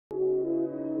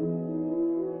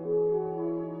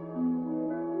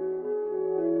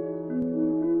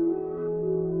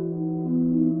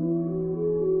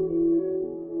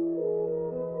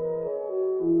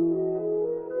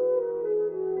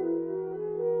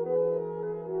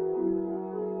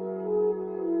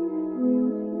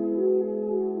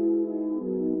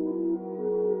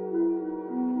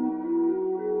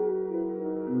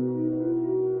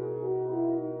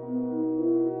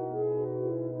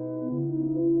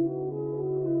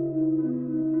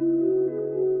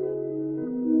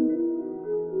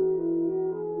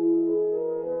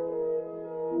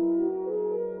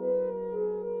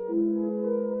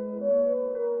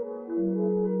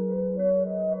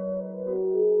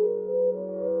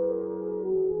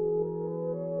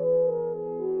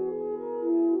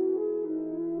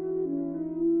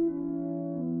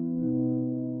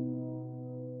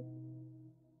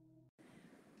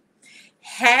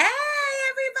Hey,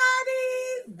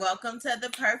 everybody. Welcome to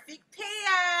the perfect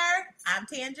pair. I'm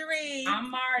Tangerine. I'm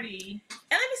Marty. And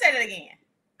let me say that again.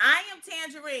 I am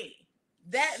Tangerine.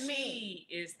 That means. She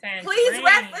is Tangerine. Please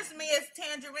reference me as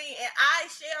Tangerine, and I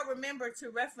shall remember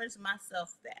to reference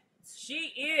myself that.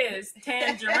 She is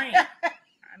Tangerine.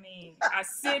 I mean, I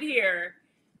sit here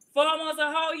for almost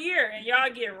a whole year, and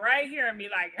y'all get right here and be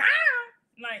like, ah!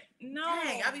 Like, no.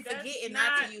 Dang, I be forgetting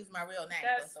not to use my real name.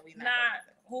 That's not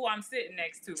who I'm sitting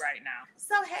next to right now.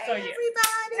 So, hey,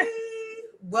 everybody.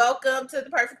 Welcome to the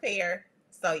perfect pair.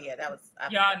 So, yeah, that was.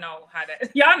 Y'all know how that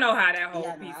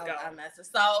whole piece goes.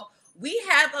 So, we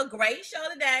have a great show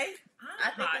today.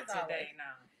 I'm hot today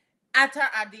now. I did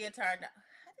turn. How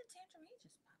did Tangerine just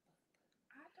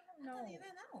pop up? I don't know.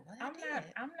 I don't even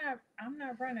know. I'm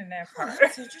not running that part.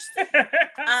 That's interesting.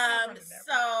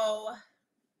 So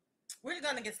we're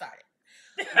gonna get started.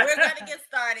 We're gonna get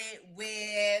started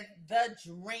with the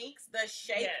drinks, the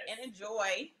shake and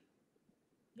enjoy.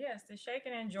 Yes, the shake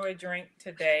and enjoy drink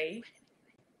today.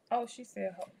 Oh, she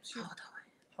said,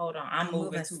 hold on. I'm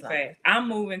moving too fast. I'm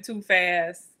moving too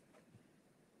fast.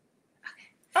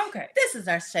 Okay. This is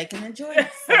our shake and enjoy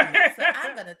segment. So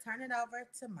I'm gonna turn it over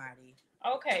to Marty.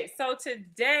 Okay, so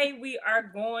today we are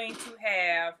going to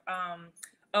have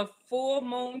a full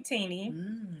moon teeny,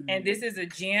 and this is a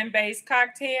gin-based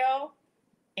cocktail.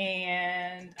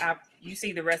 And you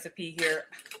see the recipe here.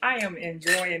 I am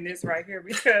enjoying this right here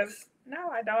because now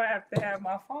I don't have to have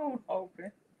my phone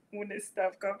open when this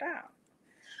stuff go down.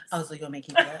 Oh, so you're gonna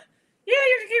keep it up? Yeah,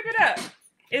 you can keep it up.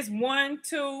 It's 1,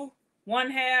 2,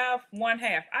 1/2,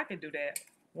 1/2. I could do that.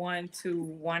 1,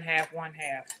 2, 1/2,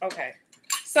 1/2. Okay.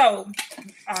 So,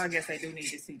 I guess they do need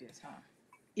to see this, huh?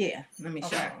 Yeah. Let me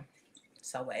show you.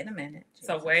 So wait a minute.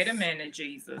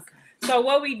 Jesus. Okay. So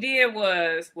what I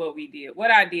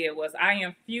did was I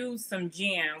infused some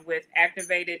gin with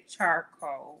activated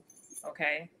charcoal.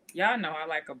 Okay. Y'all know I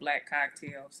like a black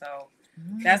cocktail, so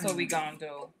that's what we gonna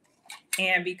do.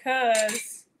 And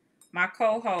because my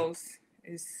co-host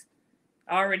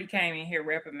already came in here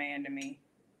reprimanding me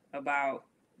about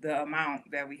the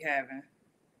amount that we having.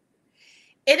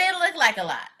 It didn't look like a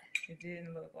lot. It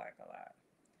didn't look like a lot.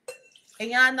 And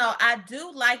y'all know I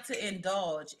do like to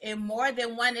indulge in more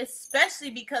than one, especially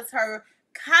because her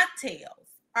cocktails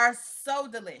are so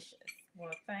delicious.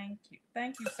 Well, thank you.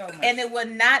 Thank you so much. And it would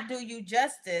not do you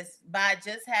justice by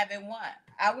just having one.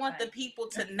 I want the people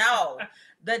to know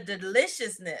the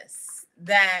deliciousness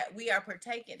that we are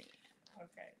partaking in.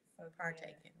 Okay. So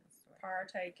partaking.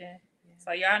 Yeah.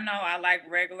 So y'all know I like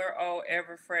regular old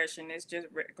Everfresh, and it's just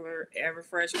regular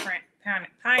Everfresh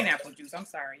pineapple juice. I'm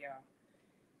sorry, y'all.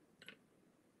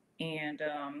 And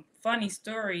funny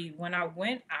story, when I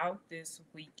went out this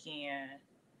weekend,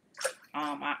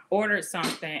 I ordered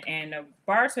something, and the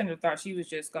bartender thought she was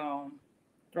just going to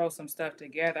throw some stuff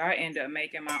together. I ended up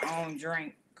making my own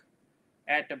drink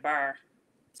at the bar.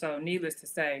 So needless to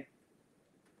say,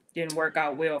 didn't work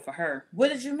out well for her. What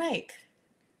did you make?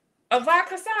 A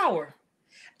vodka sour.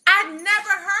 I never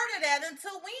heard of that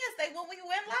until Wednesday when we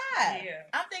went live. Yeah.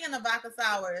 I'm thinking the vodka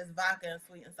sour is vodka and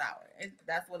sweet and sour.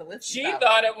 That's what it was. She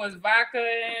thought it was vodka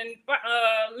and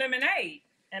lemonade.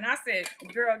 And I said,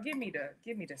 girl, give me the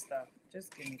stuff.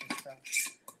 Just give me the stuff.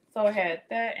 So I had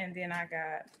that, and then I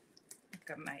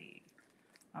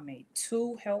made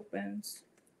 2 helpings.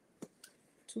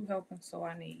 2 helpings, so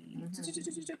I need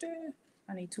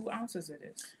 2 ounces of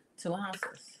this. 2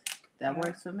 ounces. That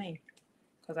works for me.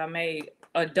 Because I made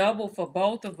a double for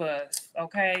both of us,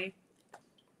 okay?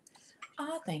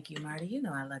 Oh, thank you, Marty. You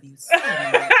know I love you so much.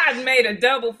 I made a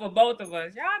double for both of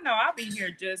us. Y'all know I'll be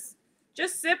here just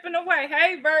sipping away.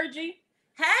 Hey, Virgie.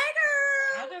 Hey,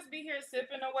 girl. I'll just be here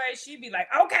sipping away. She'd be like,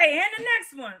 okay, and the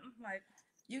next one. I'm like,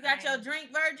 you got your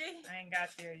drink, Virgie? I ain't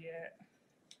got there yet.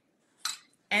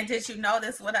 And did you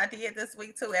notice what I did this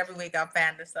week, too? Every week I'm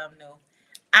finding something new.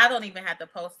 I don't even have to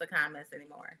post the comments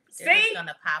anymore. They're just going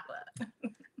to pop up.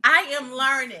 I am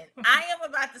learning. I am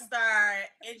about to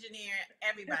start engineering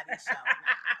everybody's show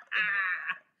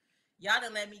now. Y'all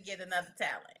done let me get another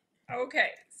talent.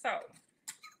 Okay, so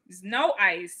there's no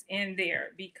ice in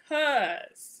there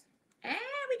because... And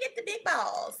we get the big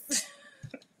balls.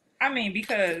 I mean,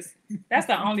 because that's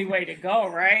the only way to go,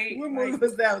 right? What movie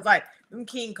was that? It was like them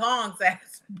King Kong's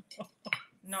ass.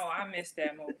 No, I missed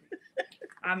that movie.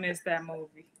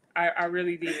 I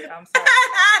really did. I'm sorry.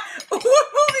 What movie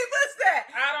was that?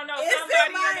 I don't know. Somebody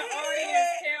in the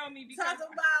audience tell me. Because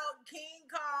talking about King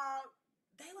Kong.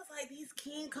 They was like these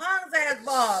King Kong's ass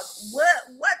balls. What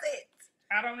was it?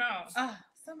 I don't know.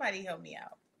 Somebody help me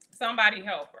out. Somebody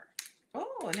help her.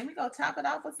 Oh, and then we go top it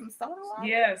off with some soda water?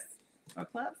 Yes. Or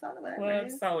club soda, whatever.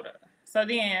 Club soda. So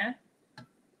then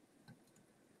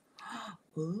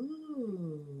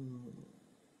Ooh.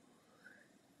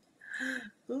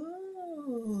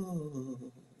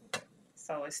 Ooh.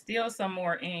 So it's still some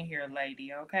more in here,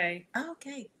 lady. Okay.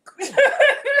 Okay, great.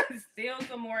 Still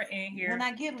some more in here. When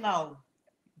I get low,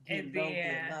 And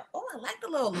then, oh, I like the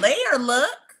little layer look.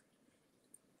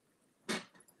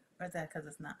 Or is that because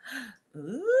it's not?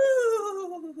 Ooh.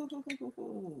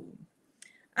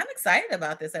 I'm excited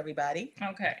about this, everybody.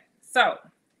 okay. So,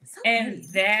 and pretty.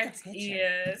 that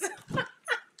is.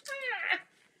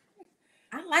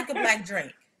 I like a black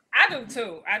drink. I do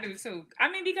too.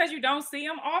 I mean, because you don't see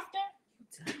them often.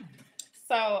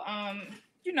 So,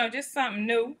 just something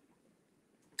new.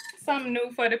 Something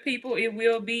new for the people. It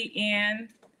will be in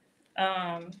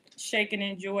Shake and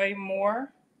Enjoy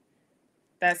More.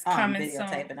 That's coming soon.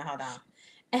 Videotaping. Hold on.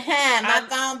 My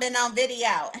phone been on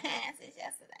video since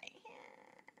yesterday.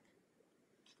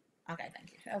 Okay,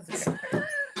 thank you. That was good.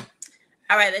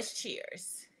 All right, let's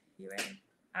cheers. You ready?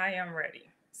 I am ready.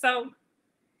 So,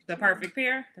 the perfect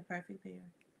pair. The perfect pair.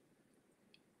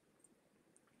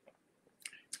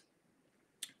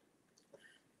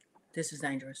 This is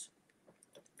dangerous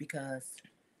because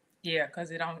because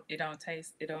it don't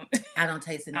taste. It don't. I don't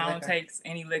taste any. I liquor. don't taste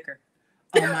any liquor.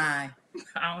 Oh my!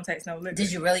 I don't taste no liquor.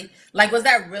 Did you really? Like, was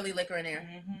that really liquor in there?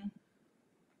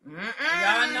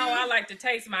 Y'all know I like to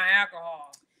taste my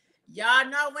alcohol. Y'all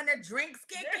know when the drinks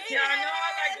kick in. Y'all know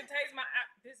I like to taste my.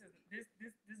 This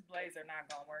blazer not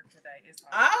gonna work today. It's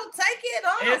hot. Oh, take it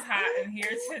off. It's hot in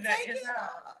here today. It's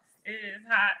hot. It is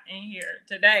hot in here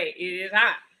today. It is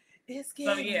hot. It's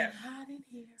getting hot in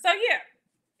here. So yeah,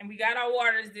 and we got our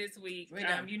waters this week.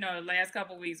 The last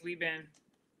couple of weeks we've been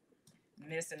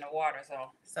missing the water,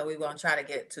 so we won't try to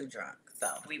get too drunk. So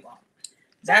we won't.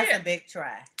 That's a big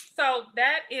try. So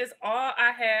that is all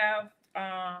I have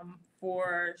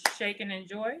for Shake and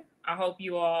Enjoy. I hope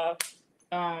you all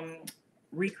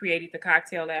recreated the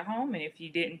cocktail at home, and if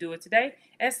you didn't do it today,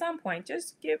 at some point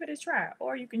just give it a try,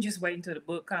 or you can just wait until the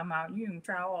book come out and you can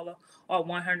try all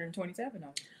 127 of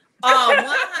them.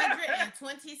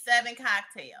 127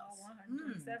 cocktails.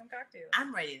 127 cocktails.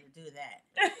 I'm ready to do that.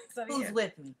 So who's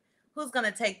with me? Who's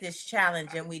gonna take this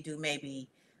challenge and we do maybe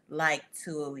like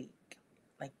 2 a week,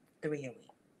 like 3 a week,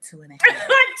 2.5. like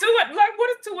what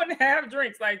is 2.5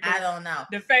 drinks? Like I don't know.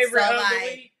 The favorite of the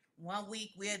week. 1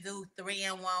 week we'll do 3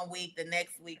 in 1 week. The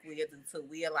next week we'll do 2.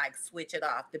 We'll like switch it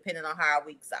off depending on how our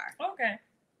weeks are. Okay.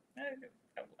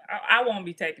 I won't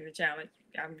be taking the challenge.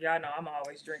 Y'all know I'm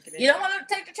always drinking it. You don't want to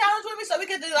take the challenge with me so we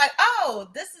can do like, oh,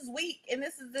 this is weak and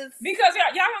this is this. Because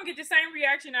y'all gonna get the same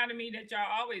reaction out of me that y'all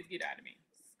always get out of me.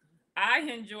 I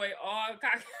enjoy all.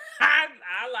 I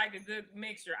like a good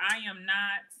mixture. I am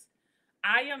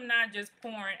not just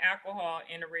pouring alcohol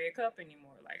in a red cup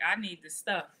anymore. Like I need the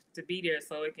stuff to be there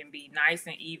so it can be nice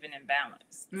and even and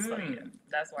balanced. So yeah,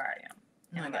 that's where I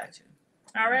am. I got you.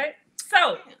 All right.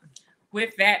 So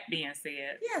with that being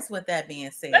said. Yes, with that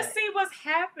being said. Let's see what's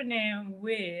happening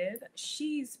with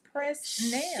She's Pressed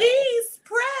Nails. She's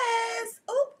Pressed.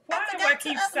 Oop. Why do I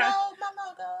keep upload my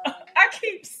logo? I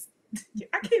keep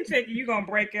thinking you're gonna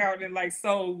break out in like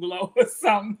Soul Glow or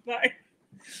something like.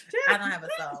 I don't have a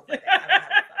soul for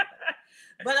that.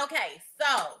 But okay,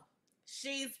 so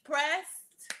She's Pressed.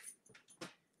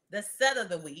 The set of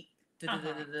the week.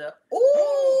 Ooh,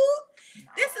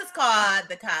 this is called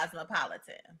the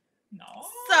Cosmopolitan. No.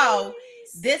 So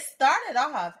this started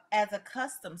off as a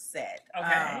custom set.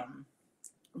 Okay.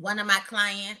 One of my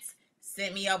clients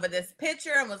sent me over this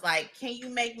picture and was like, "Can you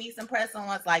make me some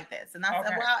press-ons like this?" And I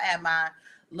said, "Well, I'll add my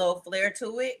little flair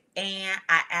to it," and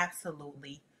I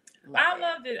absolutely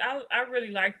loved it. I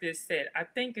really like this set. I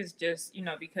think it's just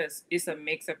because it's a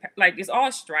mix of like it's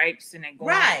all stripes and it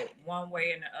going one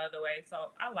way and the other way.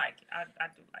 So I like it. I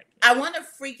do like it. I want to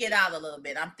freak it out a little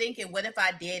bit. I'm thinking, what if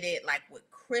I did it like with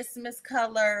Christmas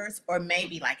colors, or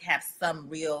maybe like have some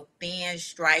real thin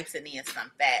stripes and then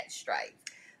some fat stripes?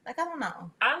 Like, I don't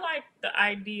know. I like the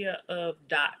idea of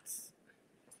dots.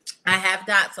 I have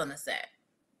dots on the set.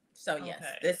 So yes,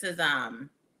 this is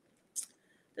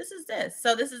this.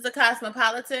 So this is the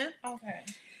Cosmopolitan. Okay.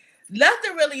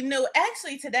 Nothing really new.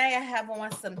 Actually, today I have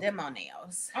on some demo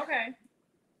nails. Okay.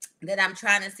 That I'm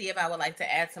trying to see if I would like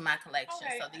to add to my collection.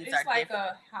 Okay. So these it's are like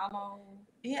different. A hollow.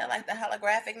 Yeah, like the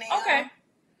holographic nail. Okay.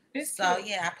 So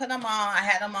yeah, I put them on. I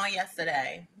had them on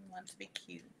yesterday. I want to be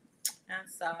cute. And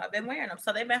so I've been wearing them.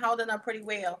 So they've been holding up pretty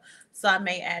well. So I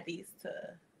may add these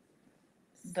to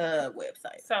the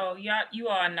website. So you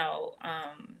all know,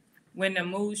 when the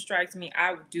mood strikes me,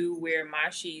 I do wear my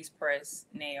She's Pressed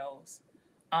nails.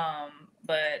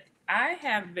 But I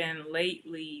have been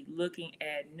lately looking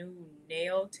at new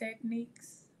nail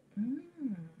techniques.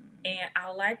 And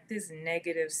I like this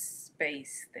negative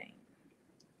space thing.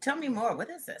 Tell me more. What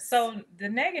is this? So the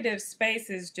negative space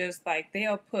is just like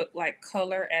they'll put like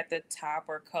color at the top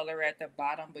or color at the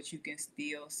bottom, but you can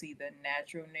still see the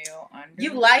natural nail under.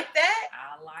 You like that?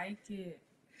 I like it.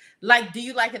 Like, do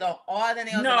you like it on all the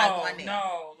nails? No, or like one nail?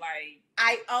 No, like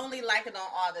I only like it on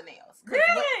all the nails.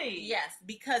 Really? Yes,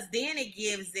 because then it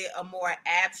gives it a more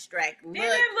abstract look. Then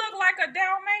it look like a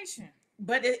Dalmatian.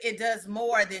 But it does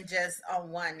more than just on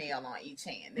one nail on each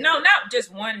hand. No, not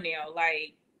just one nail.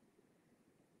 Like,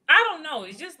 I don't know.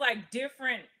 It's just like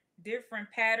different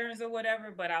patterns or whatever.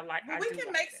 But I like. Well, we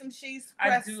can make some cheese I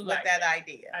press do with like that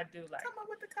idea. I do like. Come up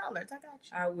with the colors. I got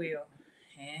you. I will.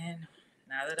 And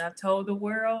now that I've told the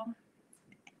world,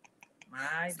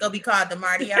 it's gonna be called the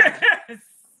Martiotti.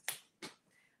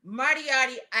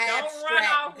 Martiotti abstract. Don't run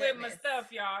off with my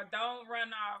stuff, y'all. Don't run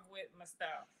off with my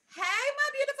stuff. Hey, my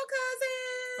beautiful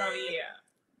cousin. So yeah.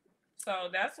 So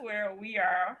that's where we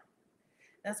are.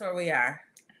 That's where we are.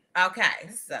 Okay,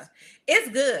 so it's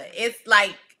good. It's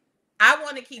like I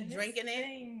want to keep drinking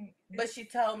it, but she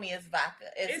told me it's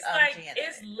vodka. It's like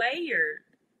it's layered.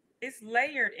 It's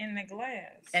layered in the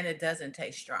glass, and it doesn't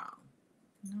taste strong.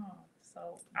 No.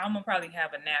 So I'm gonna probably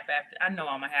have a nap after. I know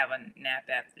I'm gonna have a nap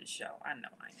after the show. I know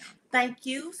I am. Thank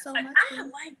you so much. I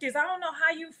like this. I don't know how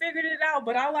you figured it out,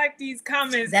 but I like these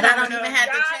comments. That I don't even have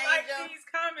to change I like them. These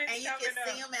comments, and you can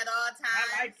see them at all times. I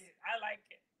like it. I like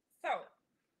it. So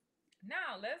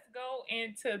now let's go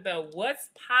into the what's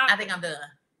popping. I think I'm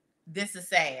done. This is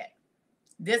sad.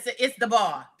 It's the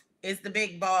bar. It's the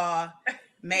big bar.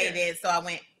 Made it. So I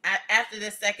went after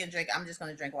this second drink. I'm just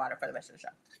gonna drink water for the rest of the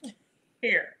show.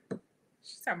 Here.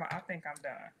 She's talking about, I think I'm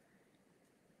done.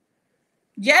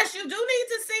 Yes, you do need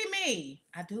to see me.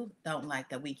 I don't like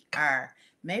that we are.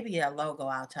 Maybe a logo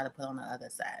I'll try to put on the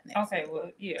other side next Okay, well,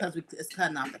 yeah. Because it's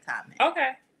cutting off the top now.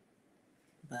 Okay.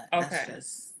 But that's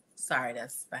just, sorry,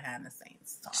 that's behind the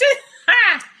scenes. All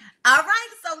right,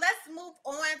 so let's move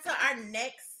on to our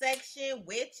next section,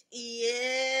 which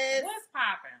is... What's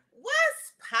popping?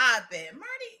 What's popping?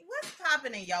 Marty, what's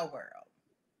popping in your world?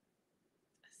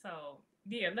 So...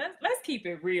 yeah, let's keep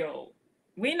it real.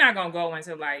 We're not gonna go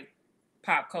into like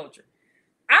pop culture.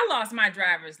 I lost my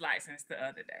driver's license the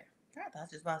other day. I was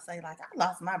just about to say, like, I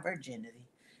lost my virginity.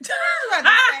 I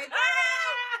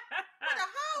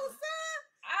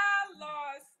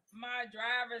lost my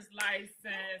driver's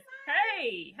license.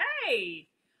 Hey.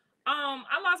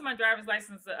 I lost my driver's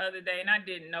license the other day, and I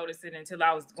didn't notice it until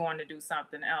I was going to do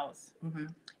something else. Mm-hmm.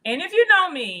 And if you know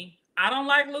me, I don't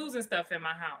like losing stuff in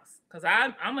my house. Because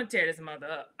I'm going to tear this mother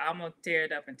up. I'm going to tear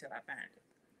it up until I find it.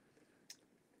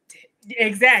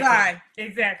 Exactly. Sorry.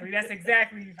 Exactly. That's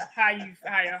exactly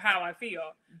how I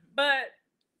feel. But,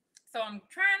 so I'm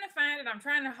trying to find it. I'm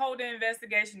trying to hold the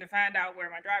investigation to find out where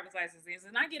my driver's license is.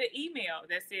 And I get an email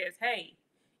that says, hey,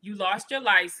 you lost your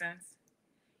license.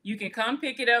 You can come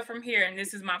pick it up from here. And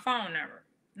this is my phone number.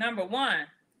 Number one,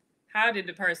 how did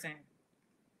the person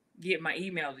get my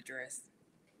email address?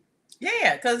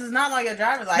 Yeah, because it's not on your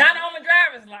driver's license. Not on my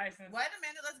driver's license. Wait a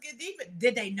minute, let's get deeper.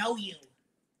 Did they know you?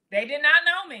 They did not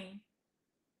know me.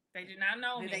 They did not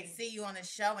know me. Did they see you on the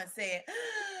show and say,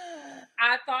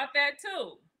 I thought that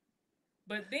too.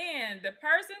 But then the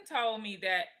person told me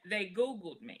that they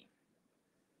Googled me.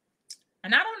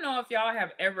 And I don't know if y'all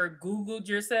have ever Googled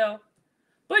yourself,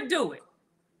 but do it.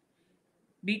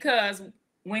 Because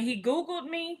when he Googled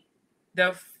me,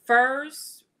 the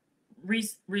first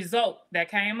result that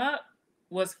came up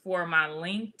was for my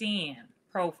LinkedIn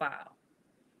profile.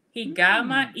 He got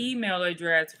my email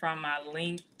address from my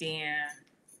LinkedIn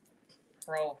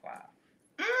profile.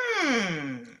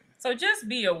 So just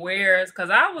be aware, because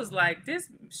I was like, this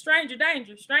stranger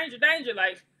danger,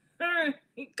 like,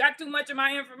 he got too much of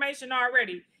my information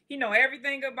already. He know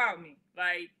everything about me.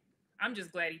 Like, I'm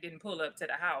just glad he didn't pull up to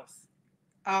the house.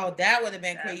 Oh, that would have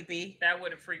been creepy. That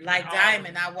would have freaked me out. Like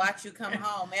Diamond, I watch you come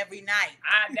home every night.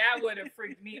 That would have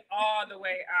freaked me all the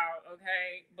way out,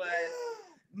 okay? But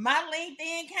my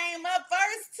LinkedIn came up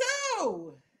first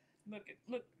too.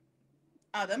 Look.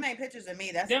 Oh, them ain't pictures of me.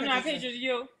 That's them not pictures of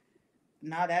you.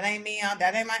 No, that ain't me.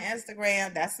 That ain't my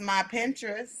Instagram. That's my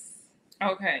Pinterest.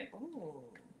 Okay. Ooh.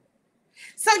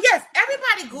 So yes,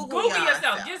 everybody Google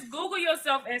yourself. Just Google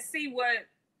yourself and see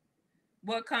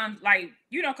what comes, like,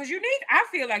 you know, because I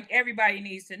feel like everybody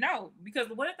needs to know, because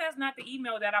what if that's not the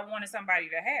email that I wanted somebody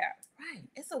to have? Right.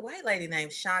 It's a white lady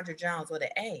named Chandra Jones with an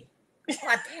A.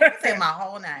 I can't say my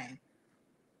whole name.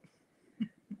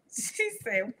 She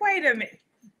said, wait a minute.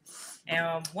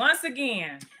 And once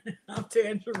again, I'm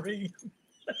Tangerine.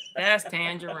 That's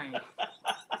Tangerine.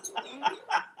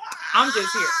 I'm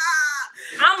just here.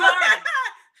 I'm learning.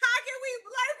 How can we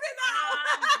blame it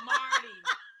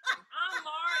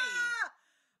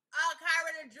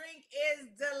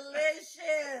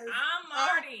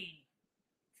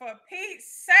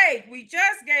Wait, we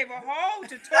just gave a whole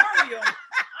tutorial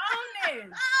on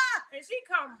this. And she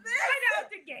come right out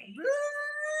the gate.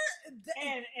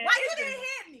 And why you didn't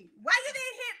hit me? Why you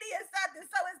didn't hit me or something?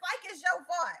 So it's like it's your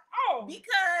fault. Oh.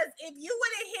 Because if you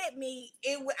would have hit me,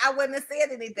 I wouldn't have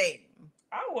said anything.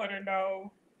 I wouldn't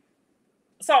know.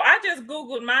 So I just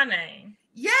Googled my name.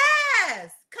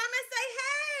 Yes. Come and say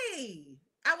hey.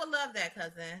 I would love that,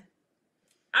 cousin.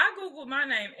 I Googled my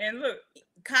name and look.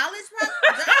 College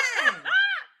done.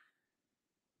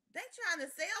 They trying to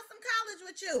sell some college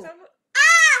with you.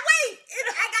 Wait.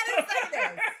 I gotta say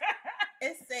this.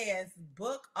 It says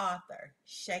book author,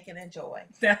 Shaking and Joy.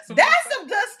 That's some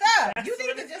good stuff. You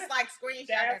need to just like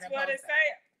screenshot it. That's what it say.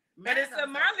 But it's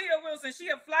Marlia Wilson. She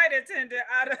a flight attendant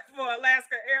for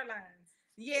Alaska Airlines.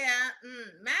 Yeah,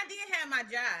 I did have my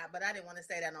job, but I didn't want to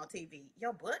say that on TV.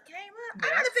 Your book came up. I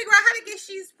got to figure out how to get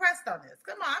she's pressed on this.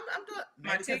 Come on, I'm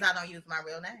doing because I don't use my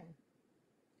real name.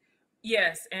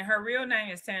 Yes, and her real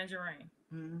name is Tangerine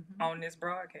on this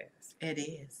broadcast. It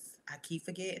is. I keep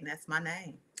forgetting that's my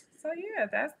name. So yeah,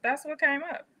 that's what came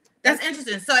up. That's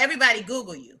interesting. So everybody,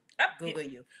 Google you. Google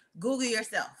you. Google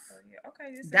yourself.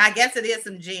 Okay. I guess it is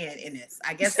some gin in this.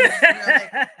 I guess it's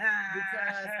because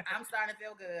I'm starting to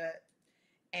feel good.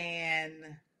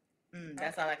 And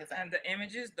that's all I can say. And the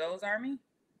images, those are me.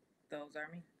 Those are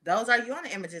me. Those are you on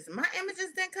the images. My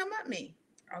images didn't come up me.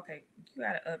 Okay, you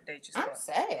gotta update yourself. I'm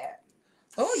sad.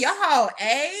 Oh, your whole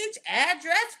age,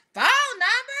 address, phone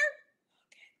number.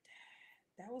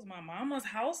 That was my mama's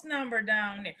house number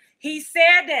down there. He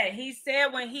said that. He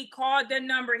said when he called the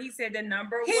number, he said the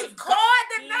number he was called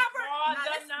the number.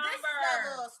 This is a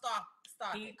little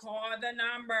start. He called the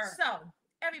number. So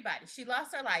everybody, she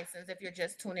lost her license. If you're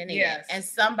just tuning in, and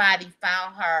somebody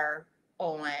found her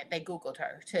they Googled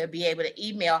her to be able to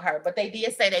email her, but they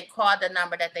did say they called the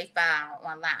number that they found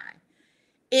online.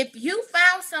 If you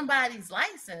found somebody's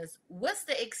license, what's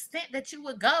the extent that you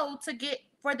would go to get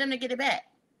for them to get it back?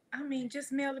 I mean,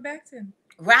 just mail it back to him.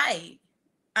 Right.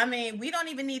 I mean, we don't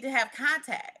even need to have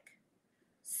contact.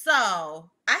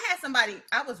 So I had somebody,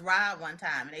 I was robbed one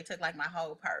time and they took like my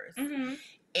whole purse.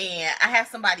 And I had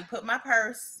somebody put my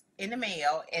purse in the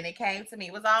mail and it came to me.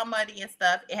 It was all muddy and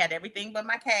stuff. It had everything but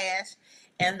my cash.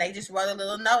 And they just wrote a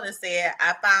little note that said,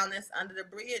 I found this under the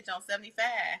bridge on 75.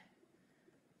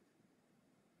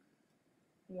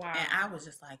 Wow. And I was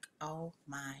just like, oh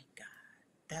my God.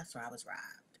 That's where I was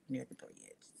robbed, near the bridge.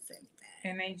 75.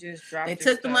 And they just dropped They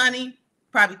took the money,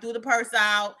 probably threw the purse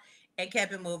out, and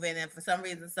kept it moving. And for some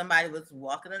reason, somebody was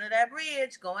walking under that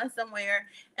bridge, going somewhere,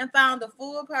 and found a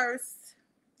full purse.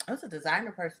 It was a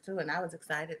designer purse too, and I was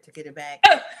excited to get it back.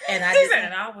 And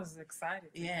I was excited.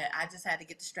 Yeah, I just had to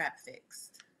get the strap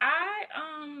fixed. I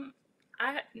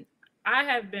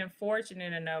have been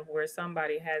fortunate enough where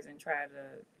somebody hasn't tried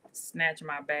to snatch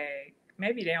my bag.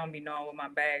 Maybe they don't be knowing what my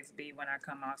bags be when I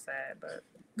come outside, but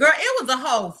girl, it was a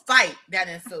whole fight that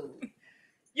ensued.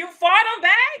 You fought them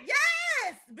back?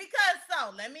 Yes, because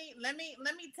let me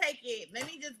take it. Let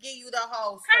me just give you the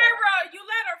whole story. Cairo, you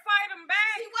let her fight them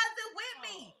back. She wasn't with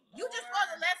me. You just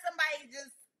supposed to let somebody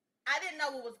I didn't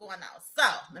know what was going on. So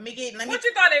let me. What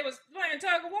you thought they was playing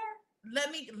tug of war?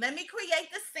 Let me create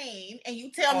the scene, and you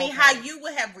tell me how you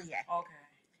would have reacted. Okay.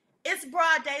 It's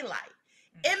broad daylight.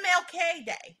 MLK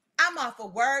Day. I'm off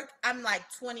of work. I'm like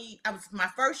 20. I was my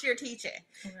first year teaching.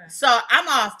 Okay. So I'm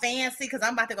all fancy because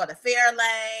I'm about to go to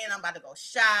Fairlane. I'm about to go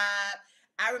shop.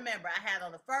 I remember I had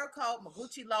on a fur coat, my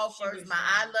Gucci loafers, my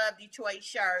I Love Detroit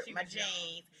shirt, my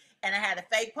jeans, and I had a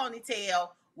fake ponytail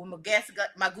with my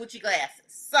Gucci glasses.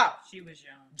 So she was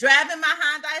young. Driving my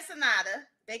Hyundai Sonata,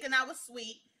 thinking I was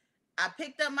sweet. I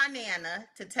picked up my Nana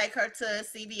to take her to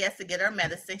CVS to get her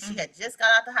medicine. She had just got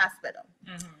out the hospital.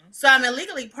 So I'm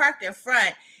illegally parked in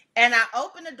front. And I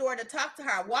open the door to talk to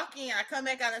her. I walk in, I come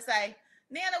back out and say,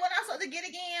 Nana, what am I supposed to get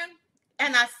again?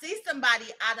 And I see somebody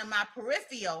out of my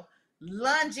peripheral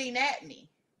lunging at me.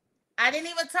 I didn't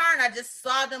even turn. I just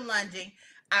saw them lunging.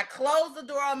 I closed the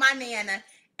door on my Nana,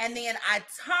 and then I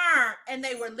turned, and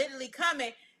they were literally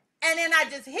coming. And then I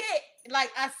just hit,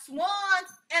 like I swung,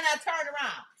 and I turned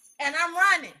around. And I'm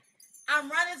running. I'm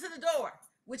running to the door,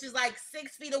 which is like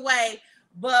 6 feet away.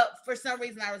 But for some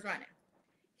reason, I was running.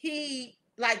 He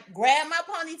grabbed my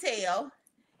ponytail,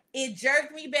 it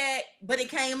jerked me back, but it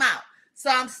came out. So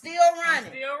I'm still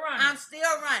running.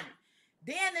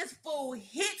 Then this fool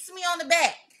hits me on the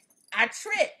back. I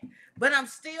trip, but I'm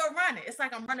still running. It's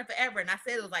like I'm running forever. And I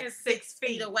said it was like 6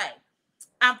 feet away.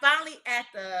 I'm finally at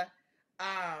the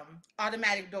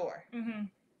automatic door.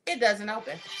 It doesn't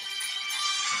open.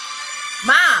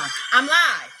 Mom, I'm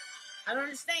live. I don't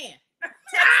understand. Text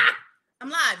me. I'm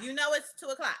live. You know it's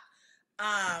 2:00.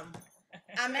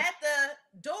 I'm at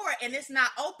the door and it's not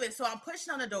open, so I'm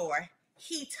pushing on the door.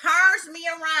 He turns me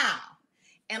around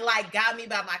and like got me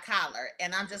by my collar,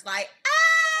 and I'm just like,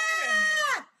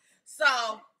 ah! So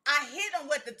I hit him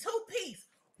with the 2-piece,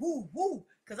 woo woo,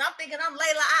 because I'm thinking I'm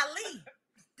Layla Ali.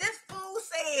 This fool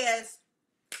says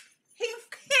he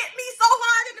hit me so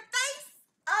hard in the face.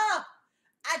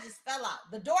 I just fell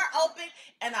out. The door opened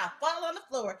and I fell on the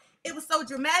floor. It was so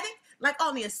dramatic, like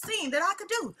only a scene that I could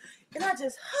do. And I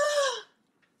just,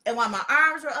 and while my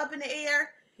arms were up in the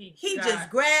air, he just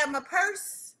grabbed my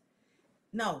purse.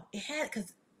 No, it had,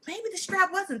 because maybe the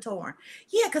strap wasn't torn.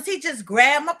 Yeah, because he just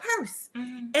grabbed my purse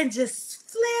and just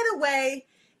fled away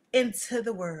into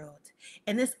the world.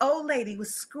 And this old lady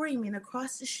was screaming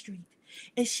across the street.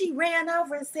 And she ran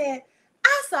over and said,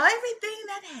 I saw everything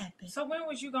that happened. So when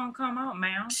was you going to come out,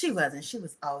 ma'am? She wasn't. She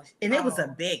was old. And it was a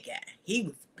big guy. He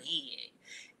was big.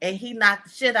 And he knocked the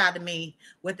shit out of me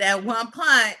with that one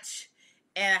punch.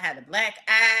 And I had a black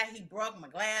eye. He broke my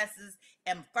glasses.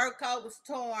 And my fur coat was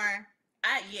torn.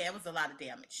 It was a lot of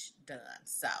damage done.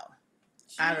 So,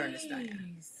 jeez. I don't understand.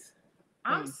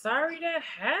 I'm sorry that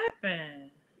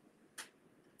happened.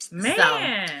 Man. So,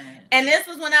 and this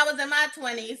was when I was in my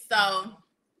 20s. So,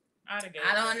 I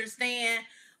don't understand.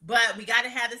 But we got to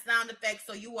have the sound effects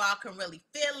so you all can really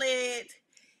feel it.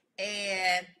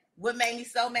 And what made me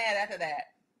so mad after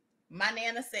that, my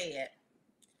Nana said,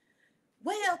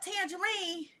 well,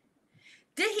 Tangerine,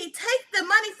 did he take the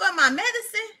money for my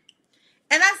medicine?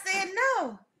 And I said,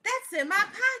 no, that's in my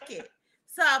pocket.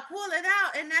 So I pull it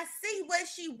out and I see what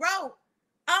she wrote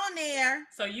on there.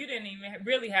 So you didn't even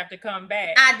really have to come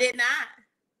back. I did not.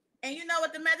 And you know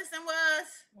what the medicine was?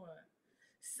 What?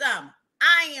 Some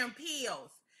iron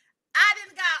pills. I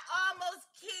done got almost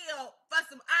killed for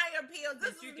some iron pills.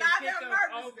 This is not an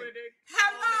emergency.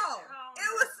 Hello.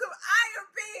 It was some iron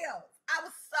pills. I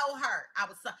was so hurt.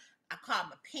 I called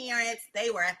my parents. They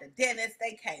were at the dentist.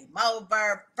 They came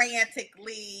over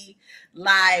frantically.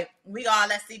 Like, we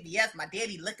all at CVS. My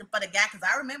daddy looking for the guy because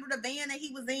I remember the van that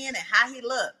he was in and how he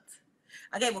looked.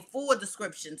 I gave a full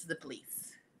description to the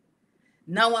police.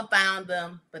 No one found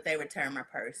them, but they returned my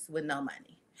purse with no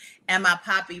money. And my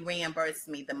poppy reimbursed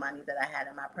me the money that I had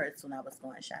in my purse when I was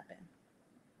going shopping.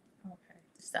 Okay.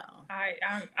 So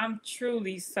I'm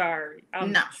truly sorry.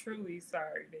 I'm truly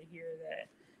sorry to hear that.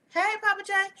 Hey, Papa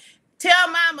J. Tell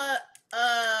Mama,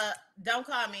 don't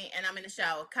call me and I'm in the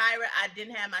shower. Kyra, I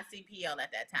didn't have my CPL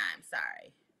at that time.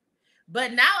 Sorry.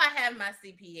 But now I have my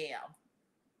CPL.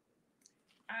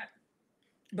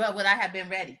 But would I have been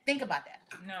ready? Think about that.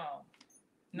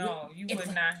 No, you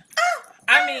would not.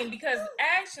 I mean, because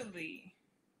actually,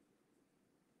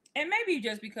 and maybe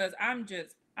just because I'm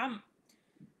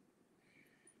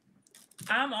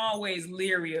always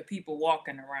leery of people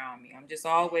walking around me. I'm just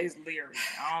always leery.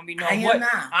 I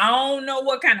don't know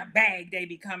what kind of bag they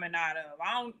be coming out of.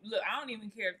 I don't even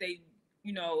care if they,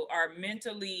 are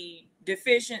mentally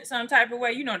deficient some type of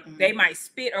way. They might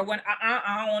spit or what.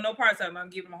 I don't want no parts of them. I'm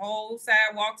giving them whole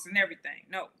sidewalks and everything.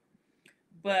 No,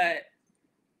 but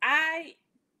I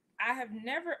have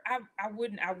never. I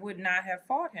would not have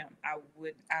fought him. I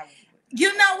would.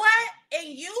 You know what? And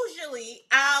usually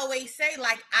I always say,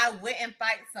 like, I wouldn't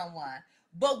fight someone.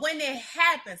 But when it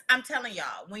happens, I'm telling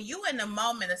y'all, when you in the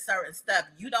moment of certain stuff,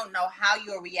 you don't know how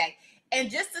you'll react.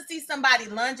 And just to see somebody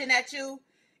lunging at you,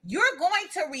 you're going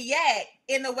to react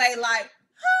in a way like,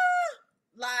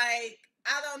 like,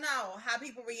 I don't know how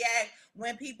people react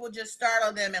when people just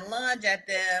startle them and lunge at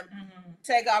them,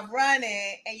 take off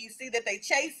running, and you see that they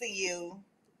chasing you,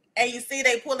 and you see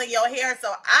they pulling your hair.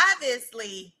 So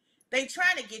obviously, they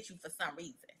trying to get you for some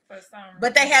reason.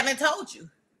 But they haven't told you.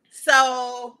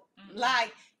 So,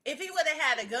 like, if he would have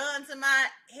had a gun to my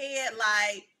head,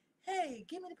 like, hey,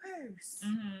 give me the purse.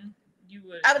 You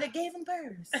would. I would have gave him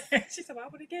the purse. She said, I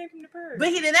would have gave him the purse. But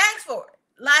he didn't ask for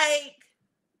it. Like,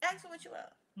 ask for what you want.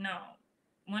 No.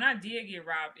 When I did get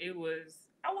robbed, it was,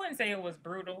 I wouldn't say it was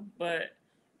brutal, but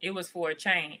it was for a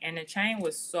chain. And the chain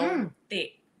was so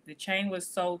thick. The chain was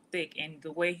so thick, and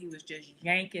the way he was just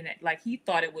yanking it, like he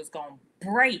thought it was going to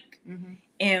break.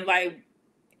 And like,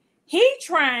 he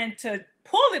trying to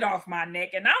pull it off my neck,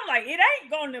 and I'm like, it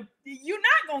ain't going to, you're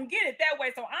not going to get it that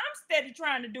way. So I'm steady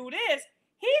trying to do this.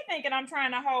 He thinking I'm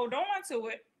trying to hold on to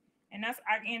it. And I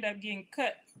end up getting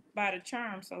cut by the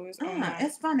charm. So it's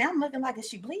it's funny. I'm looking like, is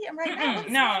she bleeding right now?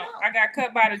 No, I got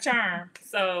cut by the charm.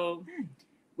 So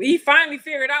we finally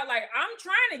figured out, like, I'm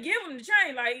trying to give him the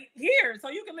chain, like, here, so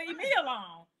you can leave me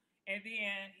alone. And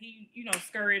then he,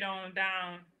 scurried on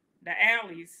down the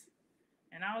alleys.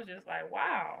 And I was just like,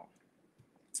 wow.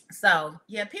 So,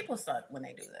 yeah, people suck when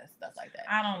they do that, stuff like that.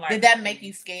 I don't like Did that make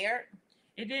you scared?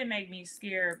 It did make me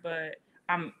scared, but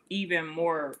I'm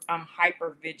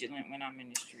hyper vigilant when I'm in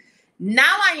the street.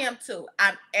 Now I am too.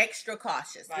 I'm extra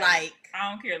cautious. Like I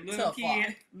don't care, little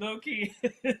kid.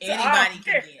 Anybody can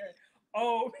get it.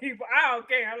 Old people, I don't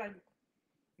care. I'm like,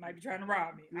 might be trying to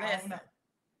rob me. Listen,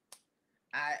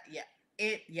 I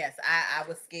don't know. I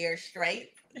was scared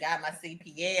straight. Got my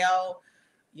CPL.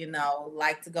 You know,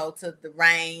 like to go to the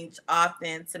range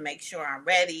often to make sure I'm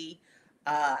ready.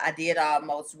 I did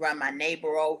almost run my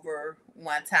neighbor over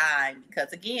one time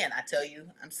because, again, I tell you,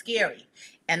 I'm scary.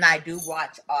 And I do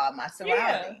watch all my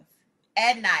surroundings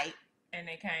at night. And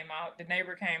they came out. The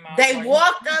neighbor came out. They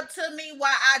walked up to me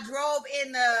while I drove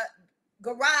in the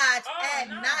garage at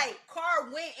night. Car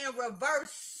went in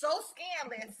reverse, so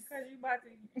scandalous. Because you about to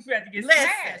get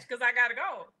smashed because I gotta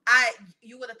go.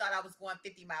 You would have thought I was going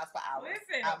 50 miles per hour.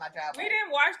 Listen, out my driveway. We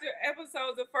didn't watch the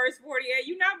episodes of First 48.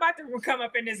 You're not about to come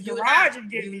up in this garage and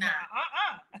get me now.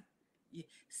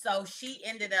 So she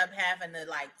ended up having to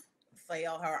like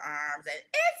flail her arms and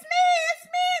it's me,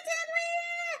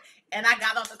 and I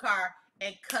got off the car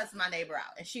and cussed my neighbor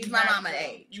out. And she's my mama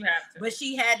age. You have to. But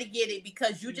she had to get it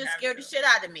because you just scared the shit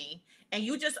out of me. And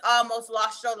you just almost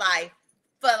lost your life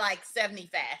for like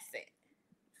 75 cents.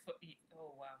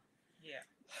 Oh, wow. Yeah.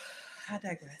 I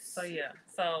digress. So, yeah.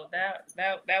 So, that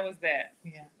was that.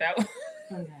 Yeah. That was...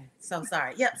 Okay. So,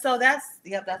 sorry. Yep. So,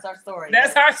 that's our story.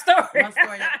 That's our story. My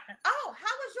story. Oh,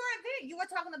 how was your event? You were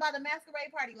talking about a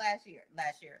masquerade party last week.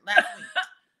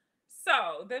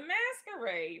 So, the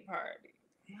masquerade party.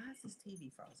 Why is this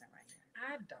TV frozen right now?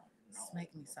 I don't know. It's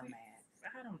making me so mad.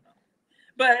 I don't know.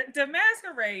 But the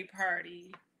masquerade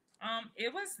party,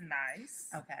 it was nice.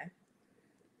 Okay.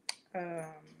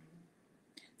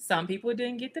 Some people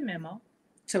didn't get the memo.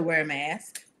 To wear a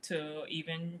mask. To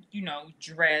even,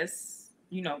 dress,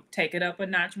 take it up a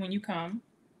notch when you come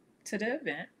to the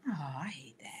event. Oh, I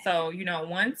hate that. So,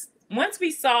 once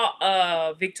we saw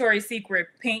a Victoria's Secret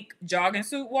pink jogging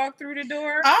suit walk through the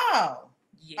door. Oh.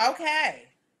 Yeah. Okay.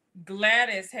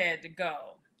 Gladys had to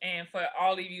go. And for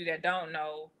all of you that don't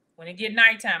know, when it get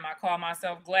nighttime, I call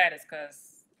myself Gladys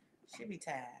because she'll be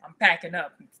tired. I'm packing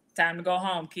up. Time to go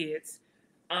home, kids.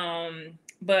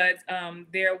 But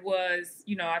there was,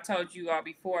 I told you all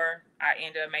before, I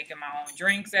ended up making my own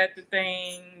drinks at the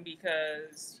thing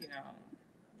because,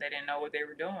 they didn't know what they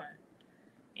were doing.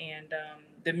 And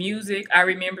the music, I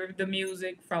remember the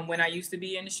music from when I used to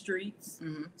be in the streets.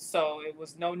 Mm-hmm. So it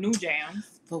was no new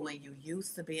jams. For when you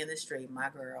used to be in the street, my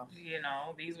girl.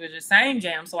 These were the same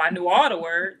jams. So I knew all the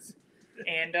words.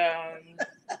 And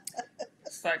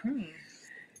it's like,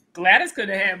 Gladys could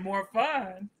have had more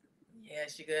fun. Yeah,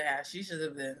 she could have. She should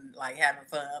have been like having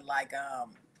fun like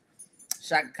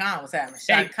Chaka Khan was having.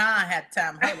 Chaka Khan had the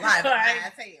time of her life.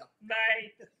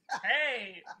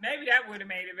 Hey, maybe that would have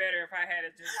made it better if I had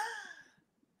it just.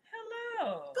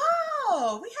 Hello.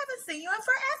 Oh, we haven't seen you in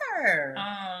forever.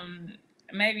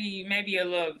 Maybe a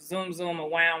little zoom, a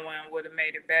wow would have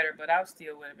made it better, but I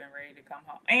still would have been ready to come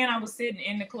home. And I was sitting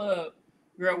in the club,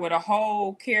 girl, with a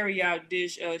whole carry-out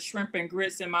dish of shrimp and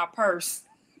grits in my purse.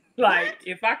 Like,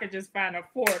 if I could just find a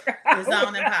fork. It's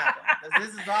on and popping.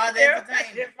 This is all the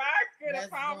entertainment. If I could have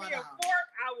found me a fork,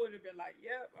 I would have been like,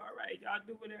 yep, all right, y'all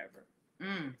do whatever.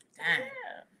 Dang.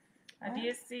 Yeah. I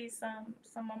did see some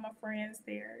of my friends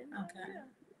there. Okay. Yeah,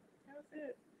 that was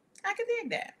it. I could dig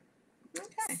that.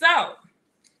 Okay. So,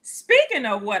 speaking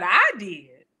of what I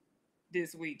did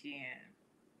this weekend,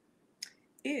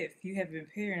 if you have been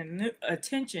paying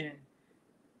attention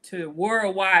to the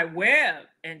World Wide Web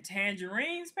and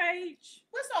Tangerine's page.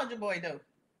 What Soulja Boy do?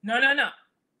 No.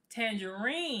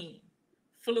 Tangerine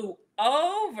flew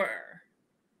over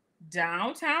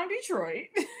downtown Detroit.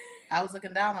 I was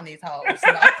looking down on these hoes. Sorry.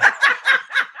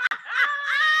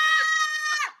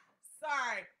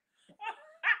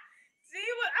 See,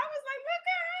 I was like, look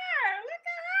at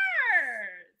her.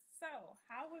 So,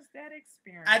 how was that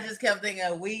experience? I just kept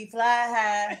thinking, we fly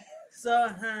high, so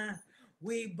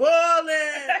we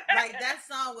ballin'. Like, that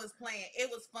song was playing. It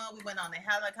was fun. We went on a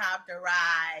helicopter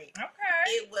ride. Okay.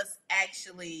 It was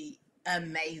actually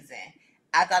amazing.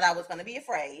 I thought I was going to be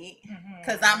afraid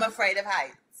because I'm afraid of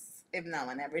heights. If no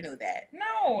one ever knew that.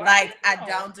 No. Like, I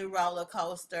don't do roller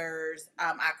coasters.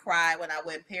 I cried when I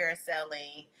went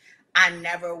parasailing. I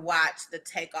never watched the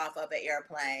takeoff of an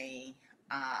airplane.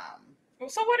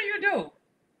 So what do you do?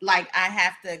 Like, I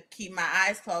have to keep my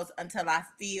eyes closed until I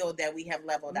feel that we have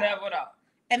leveled out.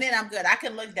 And then I'm good. I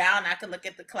can look down. I can look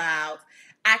at the clouds.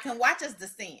 I can watch us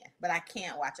descend, but I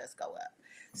can't watch us go up.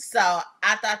 So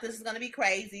I thought this was going to be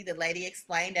crazy. The lady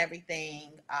explained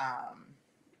everything.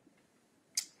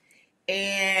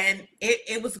 And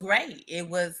it was great. It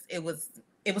was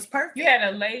It was perfect. You had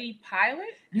a lady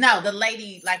pilot? No, the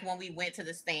lady, like when we went to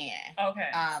the stand. Okay.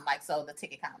 Like so the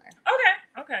ticket counter.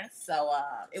 Okay. So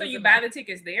so you buy the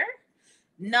tickets there?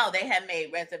 No, they had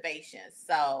made reservations.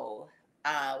 So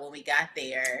when we got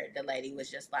there, the lady was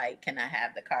just like, "Can I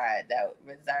have the card that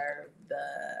reserved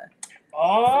the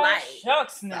flight?"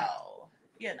 Shucks now. So,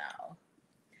 you know.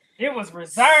 It was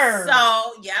reserved.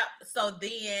 So, yep. So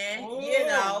then,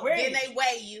 then they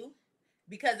weigh you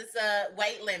because it's a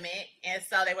weight limit. And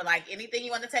so they were like, anything you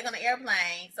want to take on the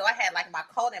airplane. So I had like my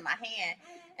coat in my hand.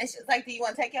 And she was like, do you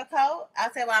want to take your coat? I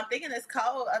said, well, I'm thinking it's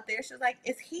cold up there. She was like,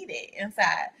 it's heated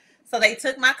inside. So they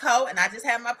took my coat and I just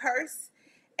had my purse.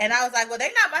 And I was like, well, they're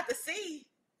not about to see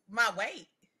my weight.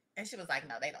 And she was like,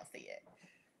 no, they don't see it.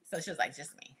 So she was like,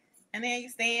 just me. And then you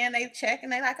stand, they check, and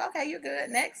they like, okay, you're good.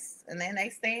 Next. And then they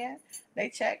stand, they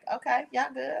check, okay,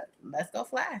 y'all good. Let's go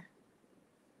fly.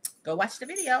 Go watch the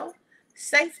video.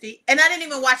 Safety. And I didn't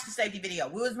even watch the safety video.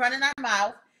 We was running our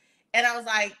mouth. And I was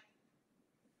like,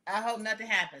 I hope nothing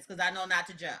happens because I know not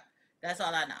to jump. That's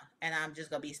all I know. And I'm just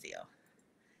going to be still.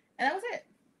 And that was it.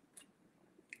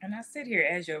 And I sit here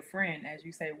as your friend, as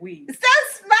you say, we. Stop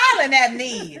smiling at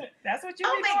me. That's what you.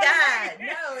 Oh my God!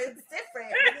 No, it's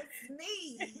different. It's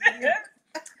me.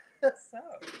 So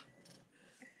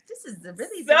this is the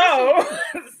really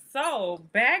so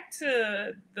back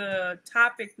to the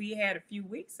topic we had a few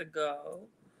weeks ago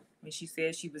when she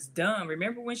said she was done.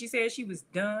 Remember when she said she was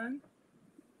done?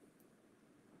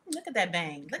 Look at that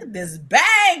bang! Look at this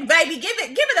bang, baby! Give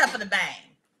it up for the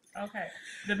bang. Okay,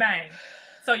 the bang.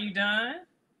 So you done?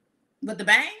 With the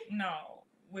bang? No,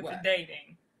 with the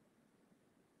dating.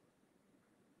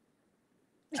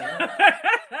 Oh.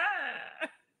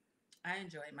 I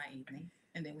enjoyed my evening,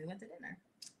 and then we went to dinner.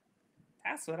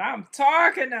 That's what I'm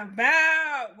talking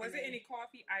about. Was it any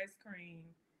coffee, ice cream,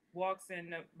 walks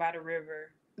by the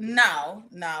river? No,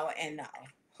 and no.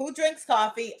 Who drinks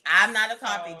coffee? I'm not a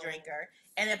coffee drinker.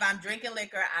 And if I'm drinking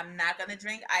liquor, I'm not going to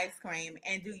drink ice cream.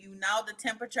 And do you know the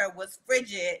temperature was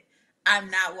frigid?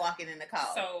 I'm not walking in the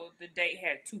cold. So the date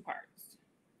had 2 parts.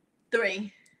 3.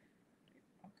 Okay.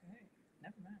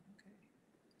 Never mind. Okay.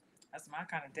 That's my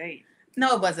kind of date.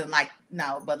 No, it wasn't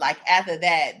but like after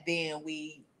that, then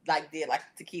we did like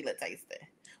tequila tasting.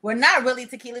 We're not really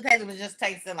tequila tasting, we're just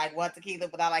tasting like one tequila,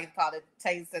 but I like to call it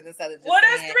tasting instead of just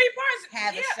there's 3 parts.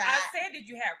 Have a shot. I said, did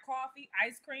you have coffee,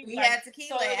 ice cream? We had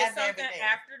tequila so it was after something everything.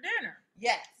 After dinner.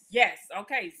 Yes.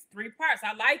 Okay. 3 parts.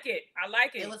 I like it.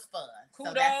 It was fun.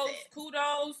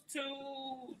 Kudos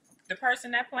to the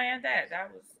person that planned that.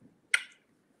 That was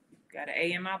got an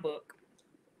A in my book.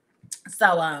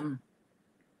 So I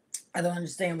don't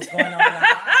understand what's going on.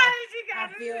 I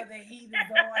feel the heat is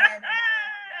going. I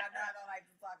don't like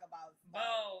to talk about.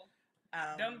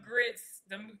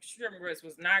 Them shrimp grits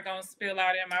was not gonna spill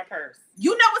out in my purse.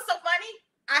 You know what's so funny?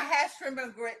 I had shrimp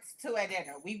and grits too at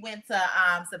dinner. We went to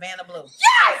Savannah Blue.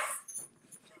 Yes!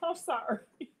 I'm sorry.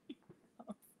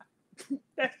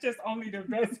 That's just only the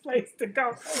best place to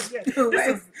go. Oh, yeah. This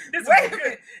was a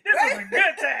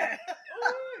good time.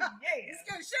 Ooh, yeah. You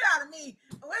scared the shit out of me.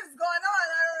 What's going on?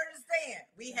 I don't understand.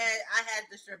 I had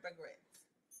the shrimp and grits.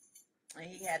 And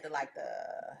he had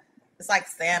it's like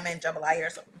salmon jambalaya or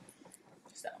something.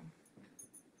 So.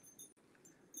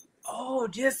 Oh,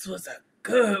 this was a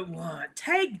good one.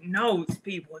 Take notes,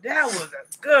 people. That was a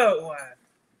good one.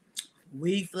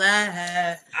 We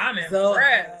fly. I'm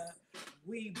impressed.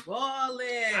 We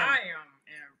ballin'. I am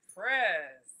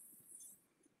impressed.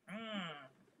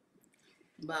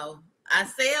 Well, I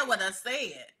said what I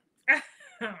said. I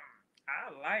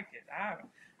like it.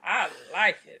 I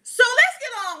like it. So let's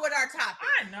get on with our topic.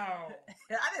 I know.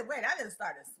 I didn't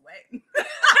start sweating.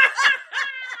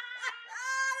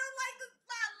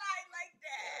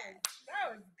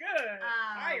 That was good.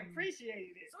 I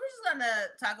appreciate it. So we're just gonna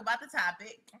talk about the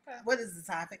topic. Okay. What is the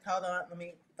topic? Hold on, let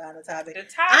me find the topic. The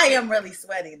topic. I am really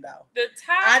sweating though. The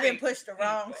topic. I didn't push the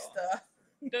wrong stuff.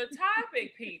 The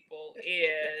topic, people,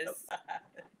 is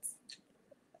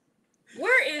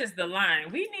where is the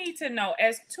line? We need to know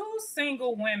as 2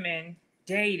 single women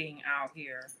dating out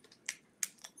here,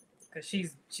 because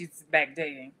she's back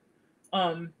dating.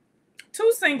 2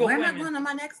 single women. Where am I going on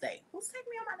my next date? Who's taking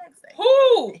me on my next date?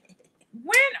 Who?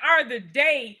 When are the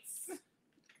dates?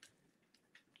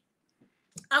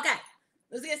 Okay,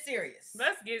 let's get serious.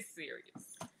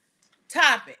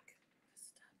 Topic.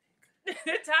 The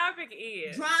topic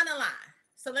is drawing a line.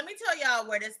 So let me tell y'all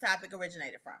where this topic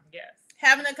originated from. Yes.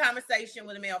 Having a conversation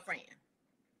with a male friend.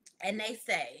 And they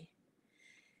say,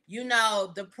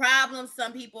 the problem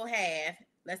some people have,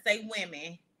 let's say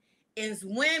women, is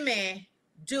women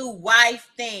do wife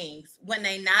things when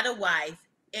they not a wife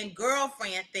and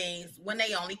girlfriend things when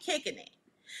they only kicking it.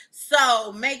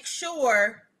 So make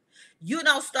sure you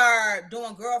don't start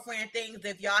doing girlfriend things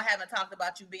if y'all haven't talked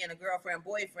about you being a girlfriend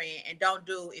boyfriend, and don't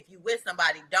do, if you with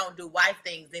somebody, don't do wife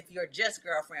things if you're just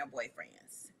girlfriend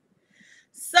boyfriends.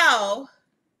 So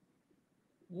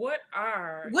what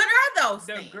are those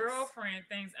the things? Girlfriend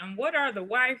things and what are the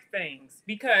wife things?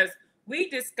 Because we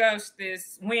discussed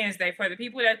this Wednesday for the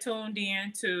people that tuned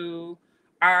in to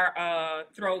our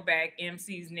throwback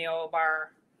MC's Nail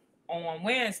Bar on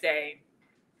Wednesday.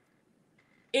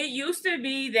 It used to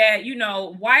be that, you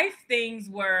know, wife things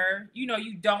were, you know,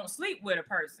 you don't sleep with a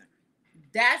person.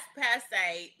 That's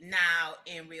passe now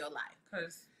in real life.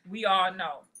 Because we all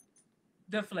know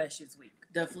the flesh is weak.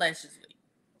 The flesh is weak.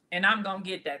 And I'm going to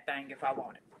get that thing if I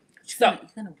want it. You're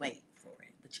going to wait for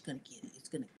it, but you're going to get it. It's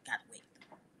going to, got to wait.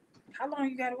 How long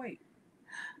you got to wait?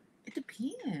 It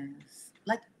depends.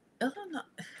 Like, I don't know.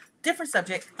 Different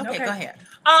subject. Okay, go ahead.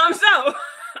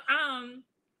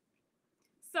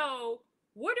 So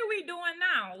what are we doing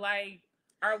now? Like,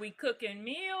 are we cooking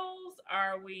meals?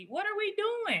 What are we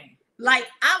doing? Like,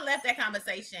 I left that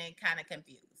conversation kind of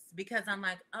confused because I'm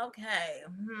like, okay,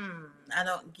 I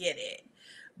don't get it.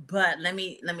 But let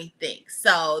me think.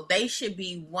 So they should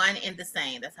be one and the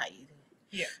same. That's how you do it.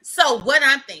 Yeah. So what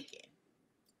I'm thinking,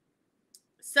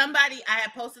 I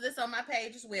had posted this on my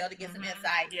page as well to get some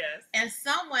insight. Yes. And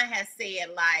someone has said,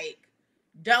 like,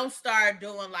 don't start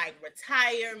doing like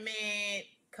retirement,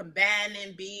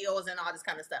 combining bills and all this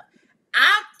kind of stuff.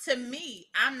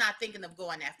 I'm not thinking of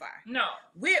going that far. No.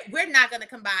 We're not going to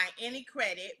combine any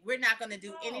credit. We're not going to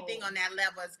do anything on that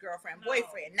level as girlfriend,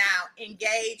 boyfriend. Now,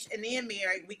 engaged and then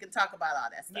married, we can talk about all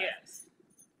that stuff. Yes.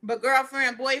 But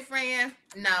girlfriend, boyfriend,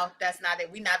 no, that's not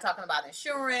it. We're not talking about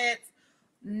insurance,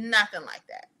 nothing like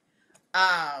that.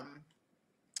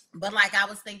 But like I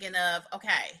was thinking of,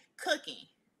 okay, cooking.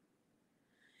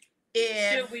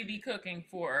 Should we be cooking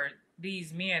for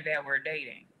these men that we're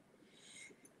dating?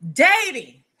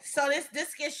 Dating. So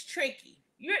this gets tricky.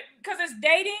 Because it's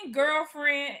dating,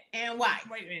 girlfriend, and wife.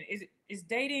 Wait a minute. Is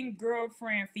dating,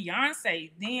 girlfriend,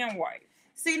 fiance, then wife?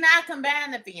 See, now I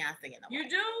combine the fiance and the wife. You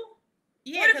do?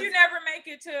 Yeah. What if you never make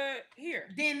it to here?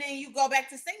 Then you go back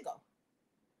to single.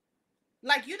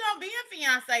 Like, you don't be a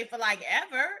fiance for like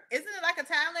ever. Isn't it like a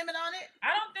time limit on it? I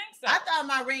don't think so. I thought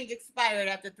my ring expired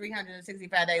after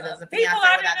 365 days as a fiance. People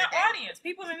out in the audience.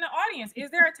 People in the audience. Is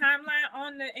there a timeline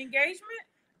on the engagement?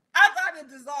 I thought it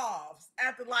dissolves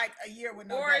after like a year with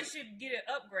no date. Or it should get an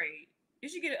upgrade. You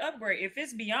should get an upgrade if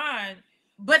it's beyond.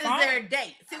 But is there a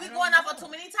date? See, we're going off on too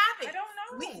many topics. I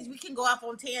don't know. We can go off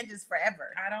on tangents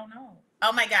forever. I don't know.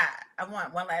 Oh my God. I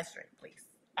want one last drink, please.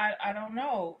 I don't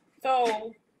know.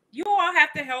 So you all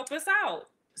have to help us out.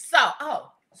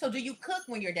 So do you cook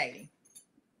when you're dating?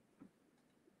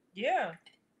 Yeah,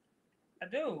 I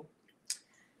do.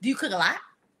 Do you cook a lot?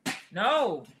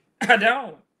 No, I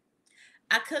don't.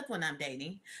 I cook when I'm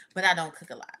dating, but I don't cook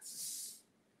a lot.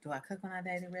 Do I cook when I'm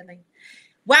dating, really?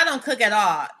 Well, I don't cook at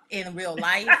all in real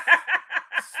life.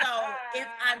 So if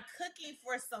I'm cooking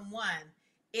for someone,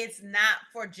 it's not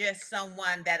for just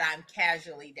someone that I'm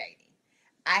casually dating.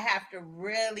 I have to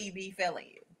really be feeling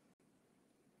you.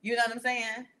 You know what I'm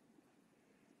saying?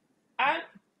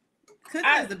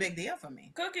 Cooking is a big deal for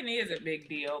me. Cooking is a big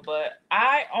deal, but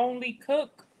I only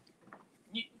cook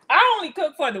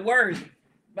for the worthy.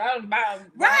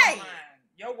 Right.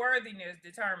 Your worthiness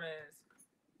determines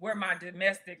where my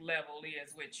domestic level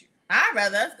is with you. I'd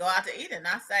rather us go out to eat and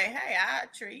not say, hey, I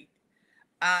treat.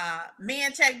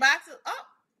 Men check boxes. Oh,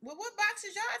 well, what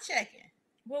boxes y'all checking?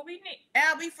 Well, we need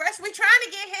LB Fresh. We trying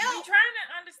to get help. We trying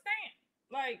to understand.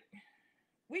 Like,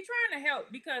 we trying to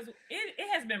help because it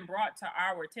has been brought to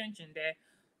our attention that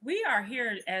we are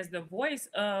here as the voice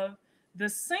of the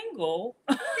single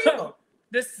people.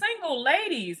 The single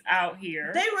ladies out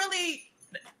here.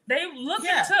 They looking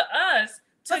to us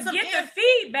to get the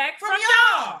feedback from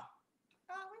y'all.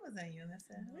 Oh, we was in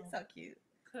unison. We're so cute.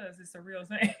 Because it's a real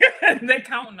thing. They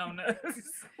counting on us.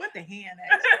 What the hand?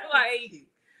 Like,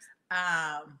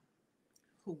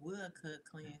 who would cook,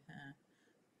 clean? Huh?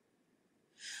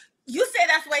 You say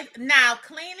that's way now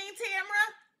cleaning,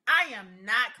 Tamara. I am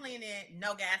not cleaning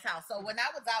no gas house. So when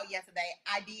I was out yesterday,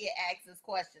 I did ask this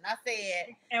question. I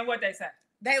said, and what they said?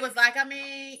 They was like, I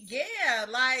mean, yeah,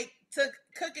 like to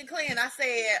cook and clean. I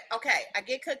said, okay, I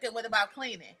get cooking. What about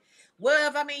cleaning?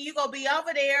 Well, if you gonna be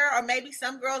over there, or maybe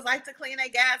some girls like to clean their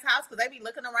gas house because they be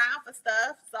looking around for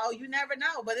stuff. So you never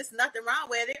know, but it's nothing wrong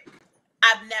with it.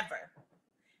 I've never,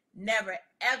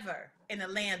 ever in the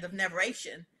land of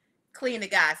neveration clean a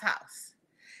guy's house.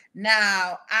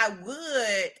 Now, I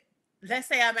would, let's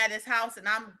say I'm at his house and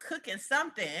I'm cooking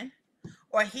something,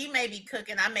 or he may be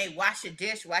cooking. I may wash a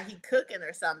dish while he cooking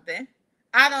or something.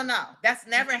 I don't know. That's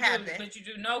never happened. But you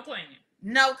do no cleaning.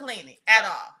 No cleaning at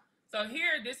all. So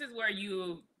here, this is where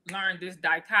you learn this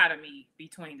dichotomy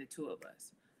between the two of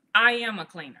us. I am a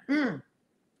cleaner.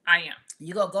 I am.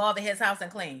 You go over his house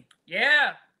and clean.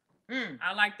 Yeah.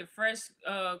 I like the fresh,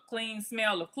 clean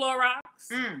smell of Clorox.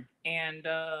 And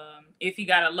if he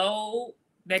got a load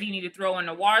that he need to throw in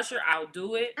the washer, I'll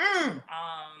do it.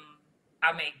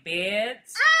 I make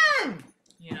beds.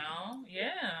 You know,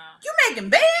 yeah. You making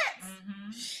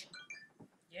beds?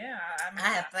 Yeah, I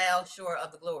have fell short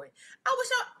of the glory.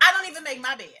 I don't even make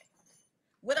my bed.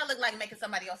 What I look like making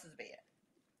somebody else's bed?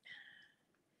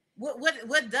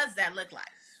 What does that look like?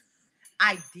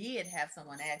 I did have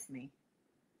someone ask me.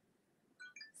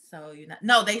 So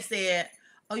no, they said,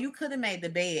 "Oh, you could have made the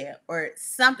bed," or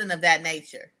something of that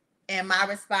nature. And my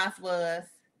response was,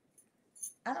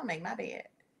 "I don't make my bed."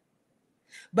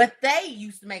 But they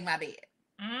used to make my bed.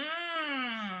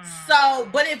 So,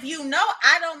 but if you know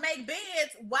I don't make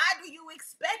beds, why do you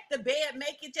expect the bed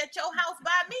make it at your house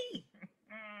by me?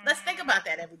 Let's think about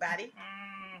that, everybody.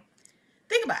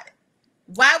 Think about it.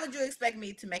 Why would you expect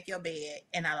me to make your bed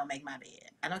and I don't make my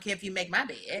bed? I don't care if you make my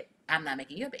bed. I'm not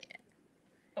making your bed.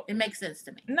 It makes sense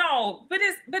to me. No, but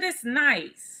it's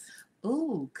nice.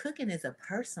 Ooh, cooking is a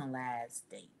personalized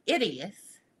thing. It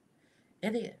is.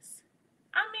 It is.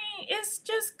 I mean, it's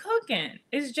just cooking.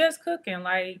 It's just cooking.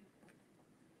 Like,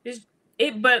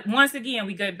 but once again,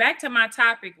 we go back to my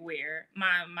topic where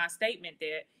my statement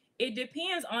that it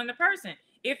depends on the person.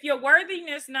 If your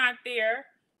worthiness not there,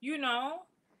 you know.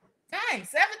 Dang,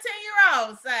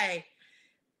 17-year-olds say,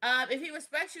 if he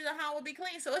respects you, the home will be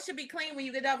clean. So it should be clean when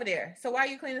you get over there. So why are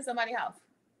you cleaning somebody's house?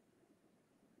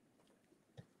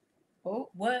 Oh,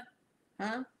 what?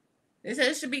 Huh? They said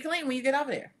it should be clean when you get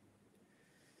over there.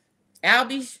 I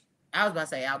was about to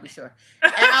say, I'll be sure.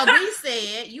 LB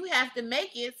said you have to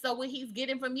make it so what he's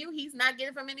getting from you, he's not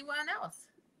getting from anyone else.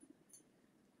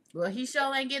 Well, he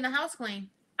sure ain't getting the house clean.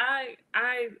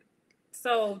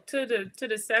 So to the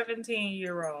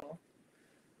 17-year-old,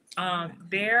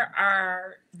 there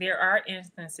are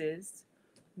instances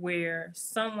where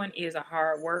someone is a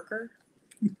hard worker.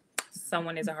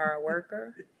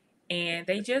 And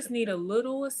they just need a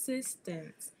little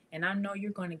assistance. And I know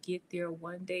you're going to get there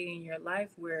one day in your life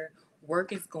where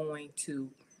work is going to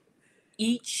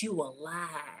eat you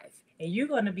alive. And you're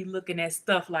going to be looking at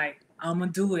stuff like, I'm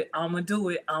going to do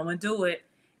it.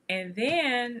 And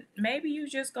then maybe you're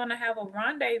just going to have a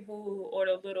rendezvous or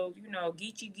a little,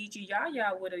 geeky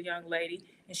yaya with a young lady.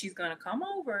 And she's going to come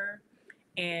over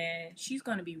and she's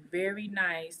going to be very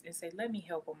nice and say, let me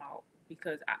help him out.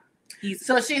 Because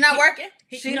So she's not working?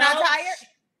 She's not tired?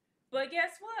 But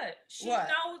guess what? She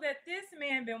know that this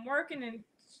man been working and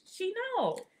she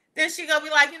know. Then she gonna be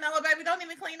like, you know what, baby, don't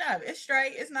even clean up. It's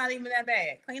straight. It's not even that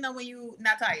bad. Clean up when you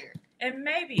not tired. And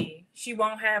maybe she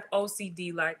won't have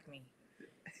OCD like me.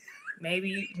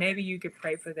 Maybe you could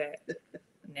pray for that,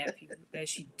 nephew, that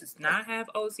she does not have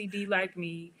OCD like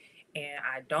me. And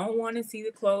I don't want to see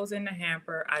the clothes in the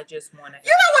hamper. I just want to. You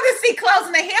don't want to see clothes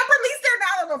in the hamper? At least they're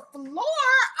not on the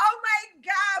floor. Oh my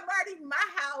God, Marty, my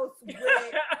house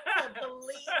would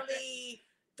completely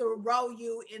throw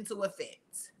you into a fit.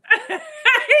 He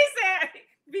said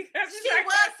because she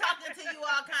was talking to you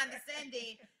all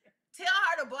condescending. Tell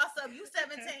her to boss up. You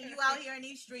 17. You out here in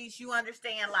these streets. You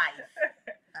understand life.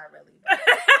 I really don't.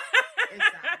 It's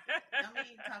not. I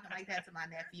mean, talking like that to my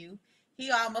nephew. He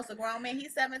almost a grown man.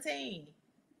 He's 17.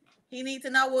 He needs to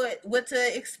know what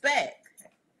to expect.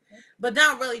 But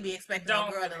don't really be expecting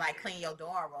a girl to like clean your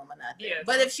dorm room or nothing. Yeah,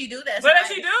 but if she do that, but if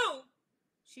she do,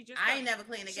 she just I ain't never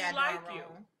cleaned a goddamn dorm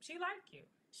room. She like you.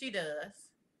 She does.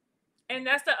 And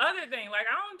that's the other thing. Like,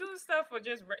 I don't do stuff for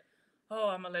just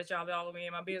I'm gonna let y'all all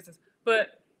in my business.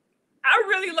 But I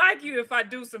really like you if I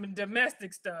do some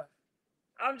domestic stuff.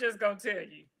 I'm just gonna tell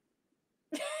you.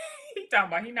 He talking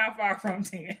about he not far from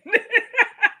 10.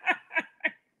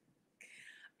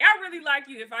 I really like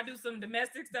you if I do some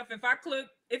domestic stuff. If I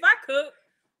cook,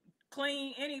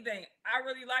 clean, anything, I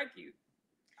really like you.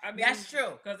 I mean, that's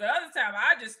true. Because the other time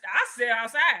I sit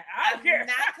outside. I'm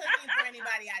not cooking for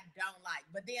anybody I don't like.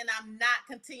 But then I'm not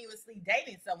continuously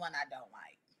dating someone I don't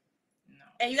like. No.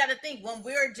 And you got to think, when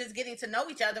we're just getting to know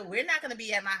each other, we're not going to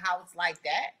be at my house like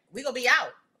that. We're going to be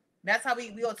out. That's how we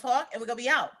going to talk, and we're going to be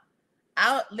out.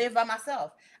 I'll live by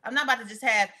myself. I'm not about to just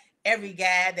have every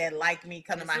guy that like me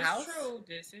come to my house.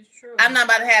 This is true. I'm not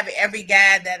about to have every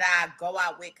guy that I go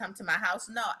out with come to my house.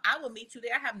 No, I will meet you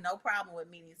there. I have no problem with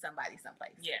meeting somebody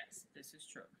someplace. Yes, this is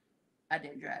true. I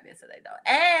didn't drive yesterday though.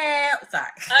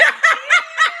 Sorry.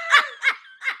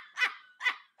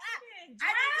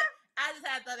 I just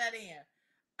had to throw that in.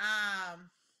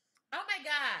 Oh my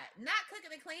God. Not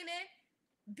cooking and cleaning.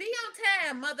 Be on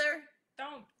time, mother.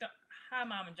 Don't hi,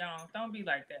 Mama Jones. Don't be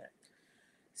like that.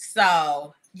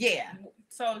 So yeah.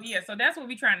 So that's what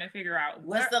we're trying to figure out.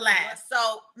 What's the last?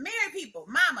 So married people,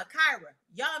 Mama, Kyra,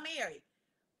 y'all married.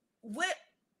 What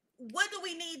do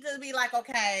we need to be like?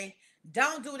 Okay,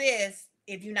 don't do this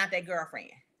if you're not that girlfriend.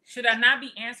 Should I not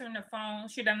be answering the phone?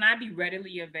 Should I not be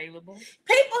readily available?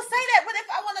 People say that, but if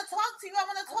I want to talk to you, I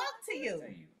want to talk to you.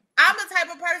 I'm the type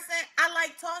of person, I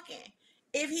like talking.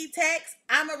 If he texts,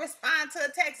 I'm going to respond to a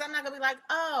text. I'm not going to be like,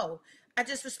 oh, I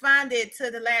just responded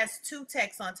to the last 2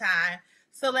 texts on time,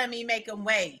 so let me make them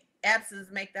wait. Absence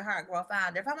make the heart grow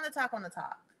fonder. If I want to talk, I want to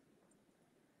talk.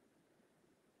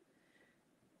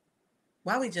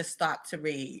 Why we just stopped to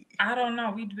read? I don't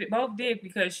know. We both did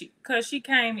because she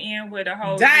came in with a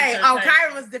whole. Dang! Oh,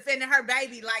 Kyra was defending her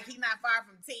baby like he's not far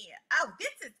from 10. Oh, this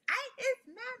is his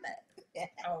mama.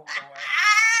 Oh Lord.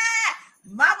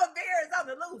 Mama Bear is on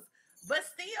the loose, but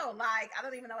still, like I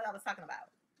don't even know what I was talking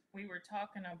about. We were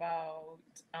talking about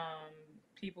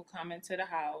people coming to the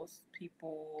house.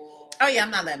 People. Oh yeah,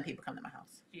 I'm not letting people come to my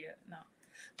house. Yeah, no.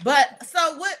 But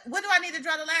so what do I need to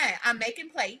draw the line? I'm making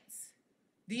plates.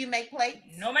 Do you make plates?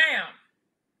 No, ma'am.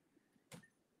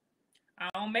 I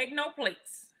don't make no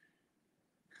plates.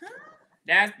 Huh?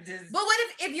 That's just. But what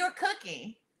if you're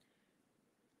cooking?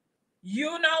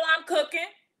 You know I'm cooking.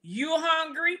 You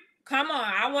hungry? Come on.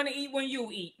 I want to eat when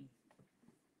you eat.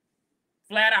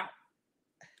 Flat out.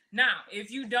 Now,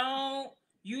 if you don't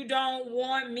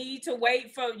want me to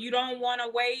wait for, you don't want to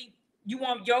wait, you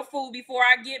want your food before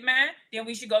I get mine, then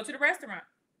we should go to the restaurant.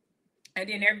 And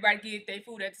then everybody get their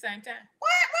food at the same time.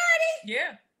 What, Marty?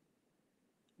 Yeah.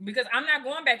 Because I'm not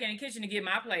going back in the kitchen to get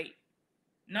my plate.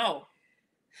 No.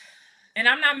 And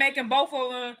I'm not making both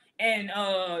of them and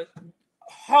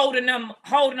holding them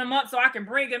up so I can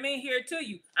bring them in here to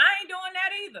you. I ain't doing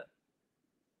that either.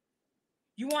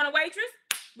 You want a waitress?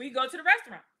 We go to the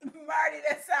restaurant. Marty,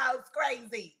 that sounds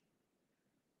crazy.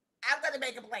 I'm going to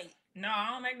make a plate. No, I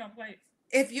don't make no plates.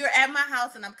 If you're at my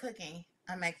house and I'm cooking,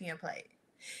 I'm making a plate.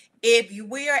 If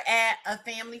we are at a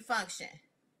family function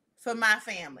for my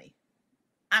family,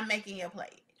 I'm making you a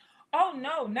plate. Oh,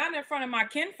 no, not in front of my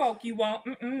kinfolk, you won't.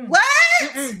 Mm-mm. What?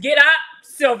 Mm-mm. Get up,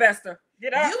 Sylvester.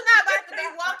 Get up. You're not about to be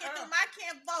walking through my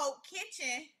kinfolk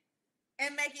kitchen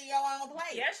and making your own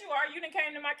plate. Yes, you are. You done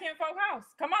came to my kinfolk house.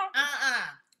 Come on.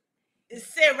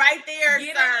 Sit right there,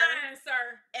 Get sir. in line,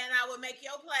 sir. And I will make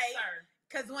your plate. Sir.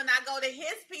 Because when I go to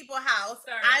his people's house,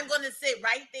 Sir. I'm going to sit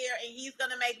right there and he's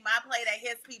going to make my plate at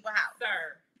his people's house.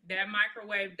 Sir, that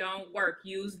microwave don't work.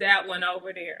 Use that one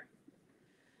over there.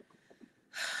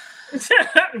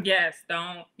 Yes,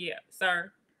 don't. Yeah,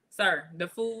 sir. Sir, the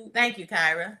food. Thank you,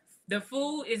 Kyra. The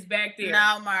food is back there.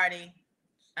 No, Marty.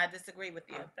 I disagree with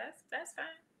you. Oh, that's fine.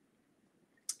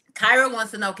 Kyra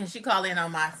wants to know, can she call in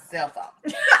on my cell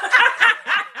phone?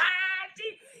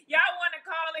 Y'all want to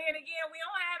call in again? We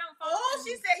don't have them phones. Oh,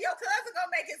 she said your cousin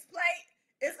gonna make his plate.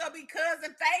 It's gonna be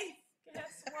cousin Faith.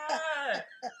 Guess what?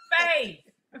 Faith.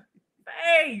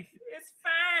 It's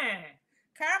fine.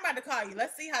 Kyra, I'm about to call you.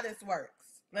 Let's see how this works.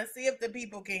 Let's see if the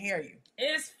people can hear you.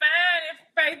 It's fine if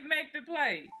Faith make the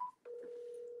plate.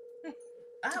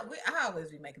 I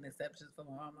always be making exceptions for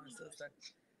my mom and sister.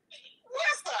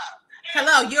 What's up?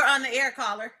 Hello, you're on the air,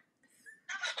 caller.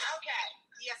 Okay.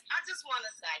 Yes, I just want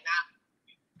to say now,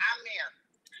 I'm married.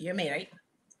 You're married.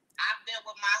 I've been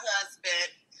with my husband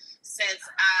since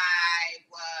I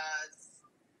was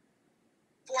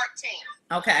 14.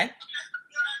 Okay.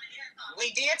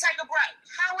 We did take a break.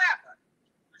 However,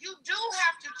 you do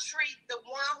have to treat the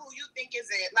one who you think is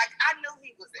it. Like, I knew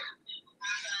he was it.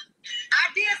 I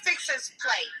did fix his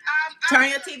plate. Turn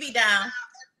your TV down.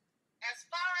 As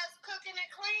far as cooking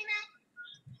and cleaning,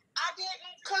 I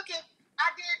didn't cook it. I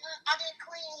didn't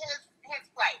clean his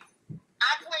plate.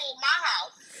 I cleaned my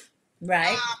house.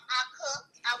 Right. I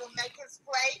cooked. I would make his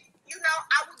plate. You know,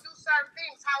 I would do certain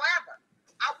things. However,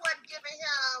 I wasn't giving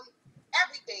him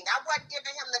everything. I wasn't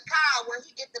giving him the cow where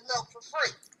he get the milk for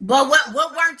free. But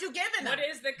what weren't you giving him? What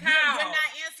is the cow? You're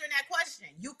not answering that question.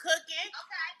 You cooking?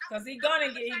 Okay. Because he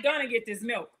gonna get this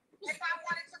milk. If I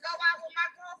wanted to go out with my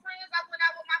girlfriends, I went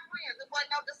out with my friends. There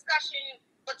wasn't no discussion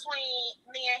between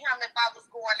me and him if I was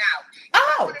going out. If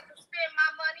I wanted to spend my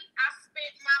money, I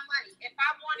spent my money. If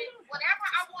I wanted whatever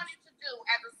I wanted to do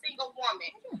as a single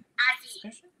woman, I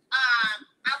did.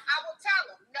 I will tell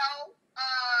him no.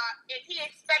 If he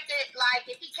expected, like,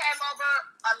 if he came over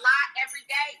a lot every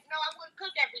day, no, I wouldn't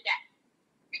cook every day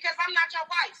because I'm not your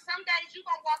wife. Some days you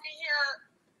gonna walk in here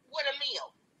with a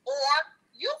meal, or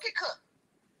you can cook,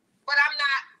 but I'm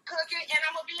not cooking. And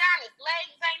I'm gonna be honest,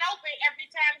 legs ain't open every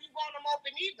time you want them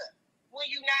open either when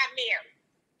you're not married.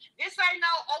 This ain't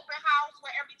no open house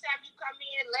where every time you come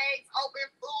in, legs open,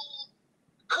 food,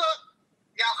 cook,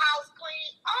 your house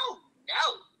clean. Oh, no.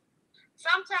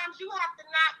 Sometimes you have to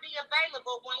not be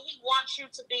available when he wants you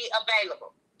to be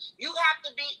available. You have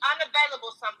to be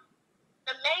unavailable sometimes.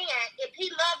 The man, if he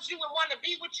loves you and want to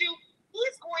be with you,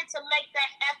 he's going to make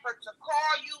that effort to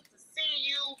call you, to see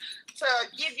you, to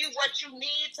give you what you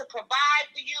need, to provide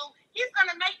for you. He's going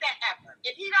to make that effort.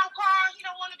 If he don't call, he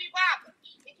don't want to be bothered.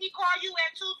 If he call you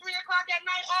at 2, 3 o'clock at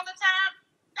night all the time,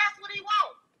 that's what he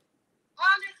wants.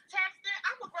 All this texting,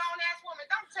 I'm a grown-ass woman.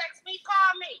 Don't text me,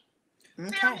 call me.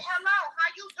 Okay. Tell me, hello, how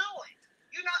you doing?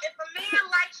 You know, if a man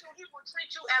likes you, he will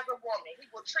treat you as a woman. He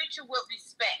will treat you with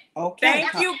respect. Okay.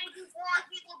 Thank you. Everything you want,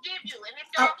 he will give you. And if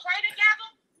y'all play together,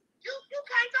 you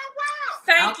can't go wrong.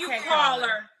 Thank you,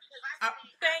 caller.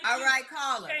 Thank you. All right,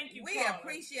 caller. Thank you, we caller.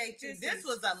 Appreciate you. This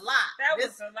was a lot. That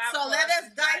was a lot. So let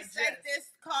us dissect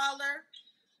this, caller.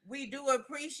 We do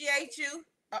appreciate you.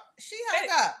 She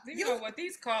hung up. You know what?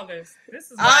 These callers,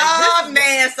 this is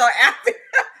man.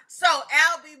 So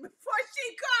Albie, before she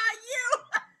called you,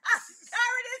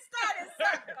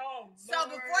 started. So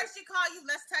before she called you,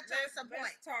 let's touch on some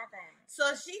points. Talk on it.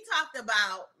 So she talked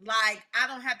about, like, I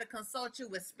don't have to consult you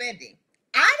with spending.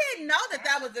 I didn't know that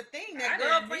was a thing that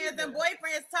girlfriends and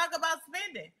boyfriends talk about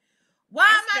spending. Why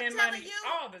am I telling you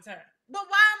all the time? But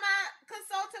why am I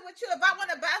consulting with you? If I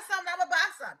want to buy something, I'm gonna buy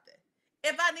something.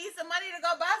 If I need some money to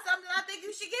go buy something, I think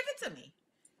you should give it to me.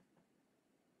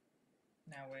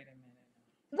 Now wait a minute.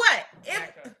 What?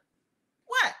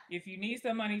 What? If you need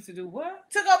some money to do what?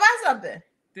 To go buy something.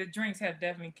 The drinks have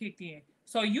definitely kicked in.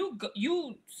 So you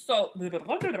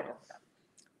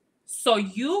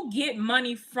get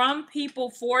money from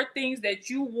people for things that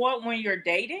you want when you're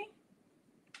dating?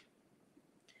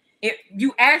 If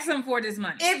you ask them for this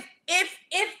money. If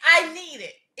I need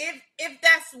it. If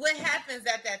that's what happens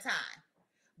at that time.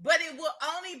 But it will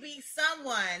only be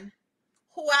someone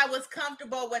who I was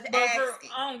comfortable with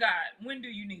asking. Oh God, when do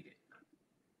you need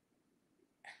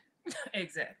it?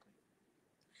 Exactly.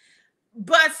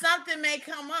 But something may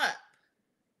come up.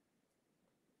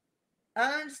 I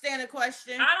don't understand the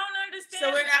question. I don't understand.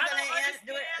 So we're not going to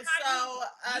answer it. So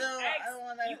I don't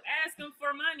want to. You ask them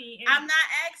for money. I'm not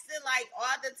asking like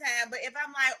all the time. But if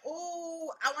I'm like, ooh,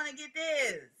 I want to get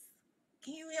this.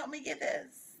 Can you help me get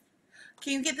this?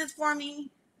 Can you get this for me?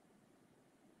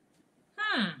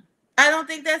 I don't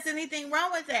think there's anything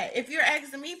wrong with that. If you're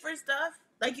asking me for stuff,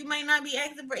 like you might not be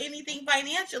asking for anything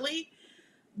financially,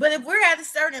 but if we're at a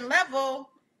certain level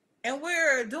and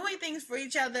we're doing things for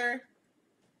each other,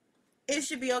 it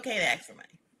should be okay to ask for money.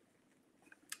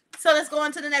 So let's go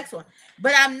on to the next one.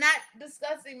 But I'm not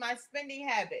discussing my spending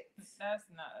habits. That's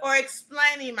not. Or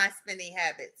explaining my spending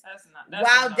habits. That's not.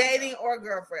 While dating or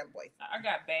girlfriend, boyfriend. I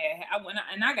got bad.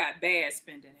 I got bad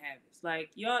spending habits. Like,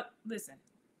 y'all, listen.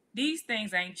 These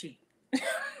things ain't cheap.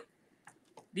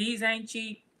 These ain't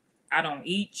cheap. I don't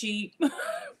eat cheap.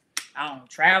 I don't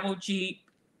travel cheap.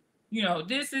 You know,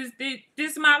 this is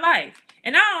my life.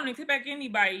 And I don't expect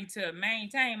anybody to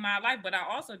maintain my life, but I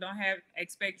also don't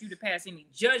expect you to pass any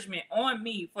judgment on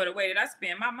me for the way that I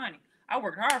spend my money. I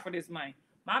worked hard for this money.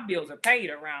 My bills are paid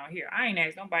around here. I ain't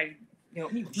asked nobody to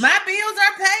help me. My bills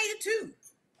are paid too.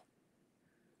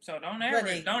 So don't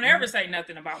ever say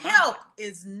nothing about my help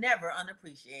is never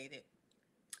unappreciated.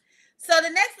 So the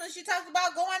next one, she talks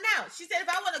about going out. She said, if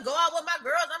I want to go out with my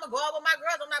girls, I'm going to go out with my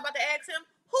girls. I'm not about to ask him.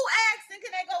 Who asked and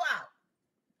can they go out?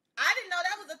 I didn't know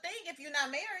that was a thing if you're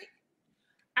not married.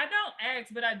 I don't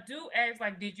ask, but I do ask,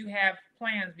 like, did you have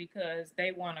plans because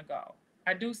they want to go?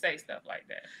 I do say stuff like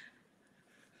that.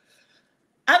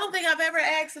 I don't think I've ever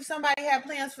asked if somebody had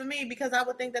plans for me because I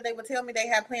would think that they would tell me they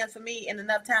have plans for me in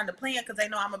enough time to plan because they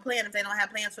know I'm a plan if they don't have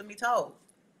plans for me told.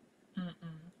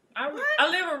 I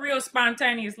live a real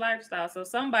spontaneous lifestyle, so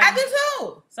somebody. I do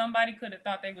too. Somebody could have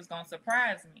thought they was gonna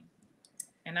surprise me,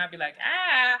 and I'd be like,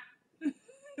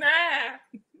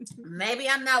 Maybe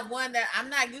I'm not one that I'm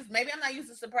not used. Maybe I'm not used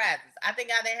to surprises. I think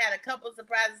I had a couple of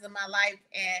surprises in my life,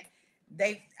 and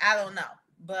I don't know.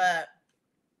 But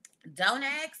don't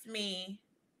ask me.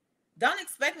 Don't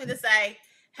expect me to say,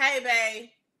 "Hey, babe,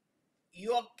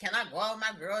 can I go out with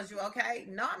my girls? You okay?"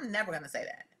 No, I'm never gonna say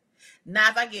that. Now,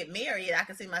 if I get married, I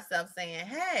can see myself saying,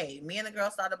 hey, me and the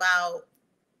girls thought about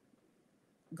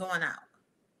going out.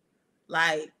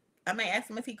 Like, I may ask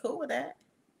him if he cool with that.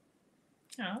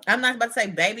 Oh. I'm not about to say,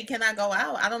 baby, can I go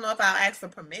out? I don't know if I'll ask for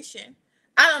permission.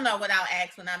 I don't know what I'll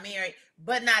ask when I'm married,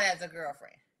 but not as a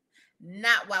girlfriend.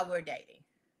 Not while we're dating.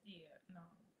 Yeah, no.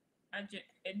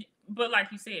 But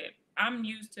like you said, I'm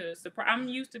used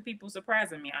to people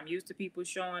surprising me. I'm used to people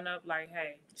showing up like,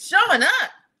 hey. Showing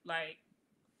up? Like,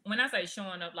 when I say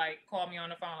showing up, like call me on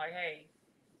the phone, like, hey,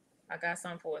 I got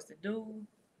something for us to do.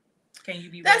 Can you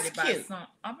be ready by some?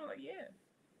 I'm like, yeah.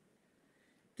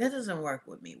 That doesn't work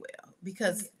with me well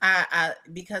because I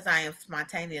am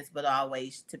spontaneous, but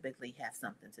always typically have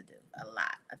something to do a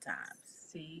lot of times.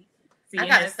 See, I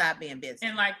gotta stop being busy.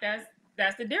 And like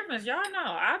that's the difference. Y'all know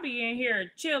I be in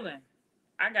here chilling.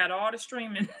 I got all the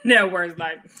streaming networks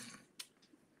like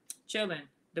chilling.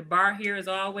 The bar here is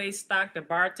always stocked. The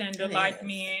bartender like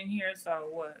me in here. So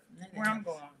what? Where I'm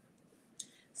going?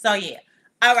 So yeah.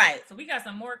 All right. So we got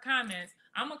some more comments.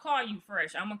 I'm gonna call you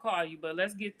fresh. I'm gonna call you, but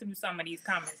let's get through some of these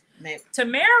comments.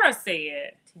 Tamara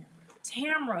said,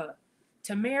 Tamara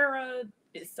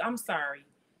is. I'm sorry,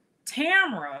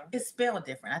 Tamara. It's spelled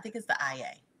different. I think it's the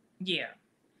IA. Yeah.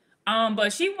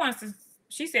 But she wants to.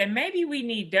 She said maybe we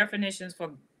need definitions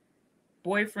for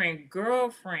boyfriend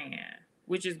girlfriend,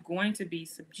 which is going to be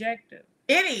subjective.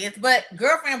 It is, but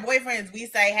girlfriend boyfriends, we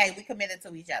say, hey, we committed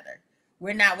to each other.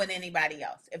 We're not with anybody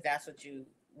else. If that's what you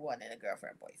want in a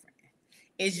girlfriend boyfriend.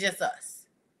 It's just us.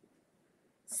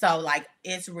 So, like,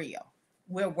 it's real.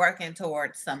 We're working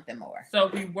towards something more.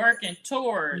 So, we're working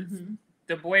towards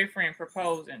the boyfriend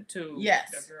proposing to the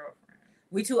girlfriend.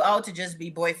 We too old to just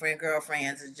be boyfriend,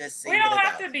 girlfriends and just see. We don't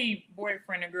have to be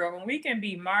boyfriend and girlfriend. We can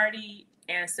be Marty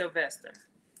and Sylvester.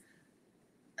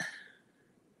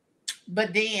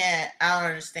 But then, I don't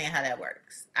understand how that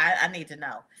works. I need to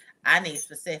know. I need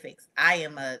specifics. I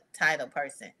am a title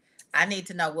person. I need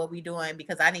to know what we're doing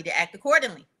because I need to act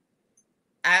accordingly.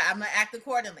 I'm going to act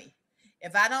accordingly.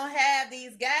 If I don't have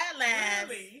these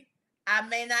guidelines, I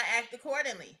may not act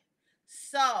accordingly.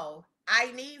 So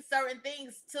I need certain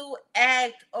things to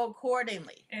act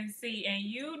accordingly. And see, and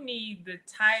you need the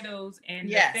titles and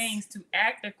the things to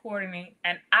act accordingly.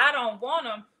 And I don't want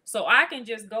them. So I can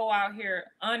just go out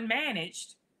here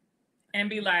unmanaged and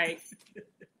be like,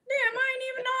 damn, I didn't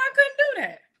even know I couldn't do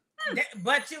that.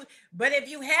 But if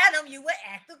you had them, you would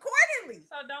act accordingly.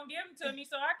 So don't give them to me,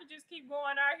 so I could just keep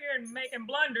going out here and making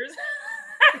blunders.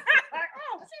 Like,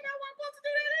 oh, see, that one supposed to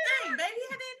do that. Dang, baby,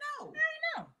 I didn't know. I didn't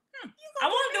know. I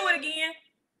won't do it again.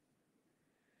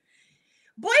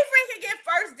 Boyfriend can get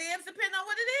first dibs depending on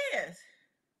what it is.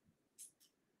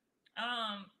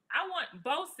 I want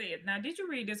Bo said. Now, did you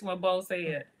read this? What Bo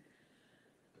said?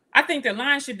 I think the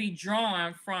line should be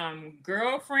drawn from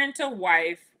girlfriend to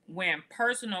wife when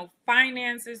personal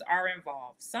finances are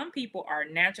involved. Some people are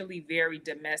naturally very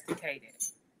domesticated.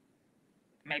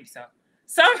 Maybe so.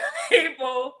 Some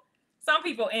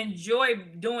people enjoy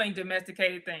doing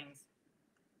domesticated things.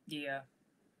 Yeah.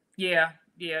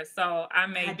 So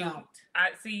I don't.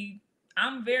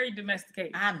 I'm very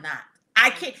domesticated. I'm not. I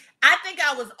can't. I think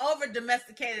I was over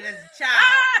domesticated as a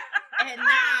child, and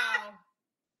now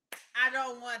I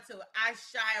don't want to. I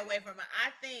shy away from it. I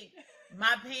think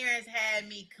my parents had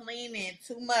me cleaning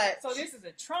too much. So this is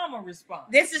a trauma response.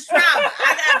 This is trauma.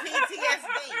 I got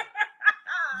PTSD.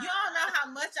 You don't know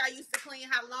how much I used to clean,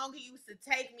 how long it used to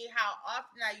take me, how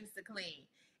often I used to clean,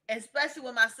 especially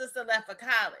when my sister left for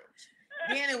college.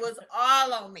 Then it was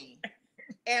all on me.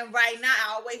 And right now,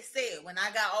 I always said, when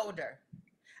I got older,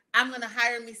 I'm going to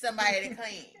hire me somebody to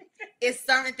clean. It's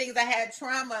certain things I had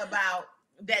trauma about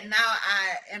that now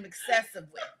I am excessive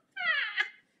with.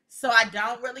 So I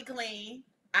don't really clean.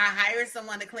 I hire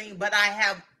someone to clean, but I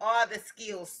have all the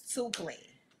skills to clean.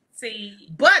 See,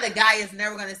 but a guy is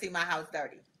never going to see my house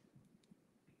dirty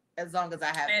as long as I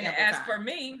have. And as for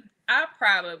me, I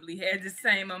probably had the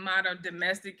same amount of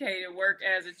domesticated work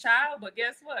as a child, but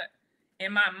guess what?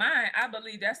 In my mind, I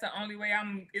believe that's the only way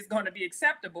it's going to be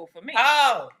acceptable for me.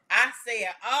 Oh, I said,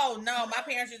 oh no, my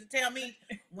parents used to tell me,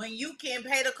 when you can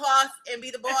pay the cost and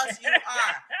be the boss, you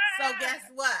are. So guess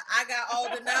what? I got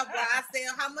old enough where I said,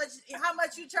 how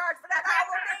much you charge for that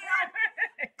hour, man?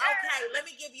 Okay, let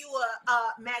me give you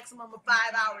a maximum of 5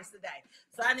 hours today.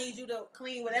 So I need you to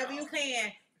clean whatever you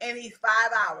can in these 5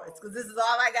 hours because this is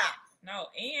all I got. No,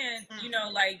 and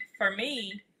like for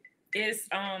me,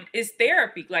 it's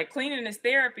therapy. Like cleaning is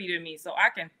therapy to me, so I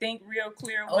can think real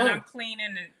clear when I'm cleaning.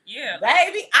 And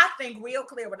baby, I think real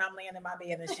clear when I'm laying in my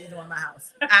bed and she's doing my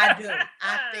house. I do.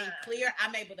 I think clear.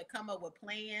 I'm able to come up with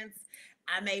plans.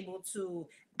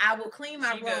 I will clean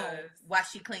my room while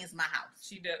she cleans my house.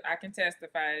 She does. I can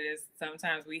testify to this.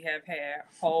 Sometimes we have had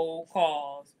whole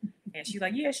calls, and she's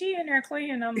like, "Yeah, she in there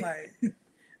cleaning." I'm like,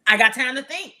 I got time to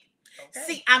think. Okay.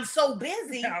 See, I'm so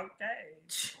busy. Okay.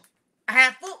 I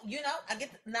have food,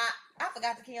 I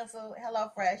forgot to cancel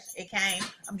HelloFresh. It came.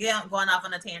 I'm going off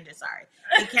on a tangent, sorry.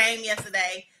 It came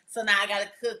yesterday, so now I gotta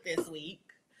cook this week.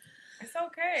 It's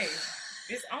okay.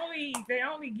 They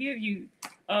only give you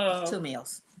 2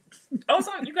 meals. Oh,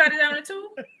 so you got it down to 2?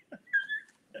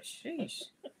 Sheesh.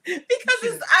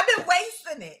 Because I've been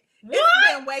wasting it. What?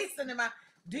 It's been wasting in my.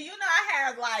 Do you know I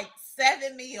have like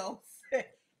 7 meals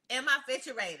in my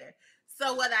refrigerator?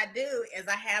 So what I do is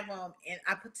I have them and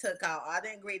I took out all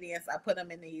the ingredients. I put them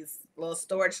in these little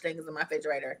storage things in my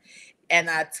refrigerator, and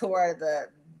I tore the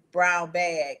brown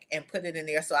bag and put it in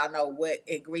there so I know what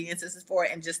ingredients this is for,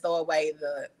 and just throw away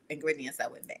the ingredients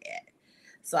that went bad.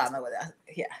 So I know what.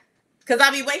 Because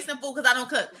I be wasting food because I don't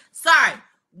cook. Sorry,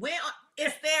 when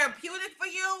it's therapeutic for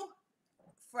you,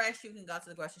 fresh, you can go to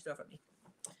the grocery store for me.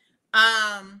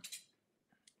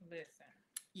 Listen.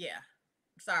 Yeah.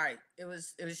 Sorry, it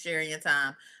was sharing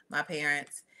time. My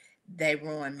parents, they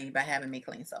ruined me by having me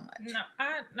clean so much.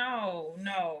 No.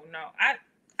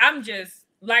 I'm just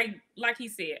like he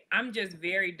said, I'm just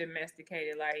very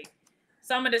domesticated. Like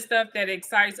some of the stuff that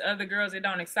excites other girls, it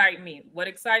don't excite me. What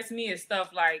excites me is stuff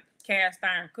like cast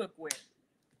iron cookware,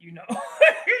 you know.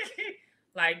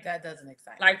 Like that doesn't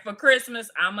excite me. Like for Christmas,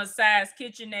 I'm a size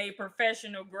KitchenAid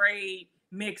professional grade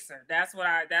mixer. That's what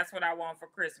I want for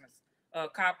Christmas.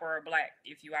 Copper or black,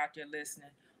 if you out there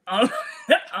listening.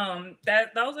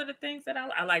 Those are the things that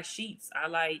I like. Sheets. I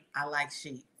like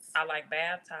sheets. I like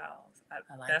bath towels.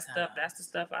 I like that stuff. That's the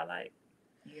stuff I like.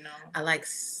 You know. I like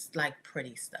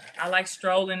pretty stuff. I like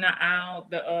strolling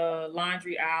the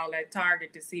laundry aisle at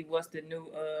Target to see what's the new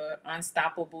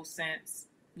unstoppable scents.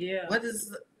 Yeah. What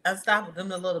is unstoppable? Them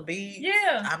the little beads?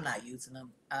 Yeah. I'm not using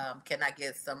them. Can I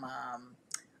get some Arm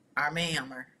 &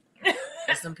 Hammer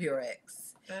and some Purex?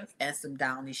 And some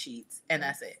Downy sheets, and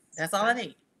that's it. That's all I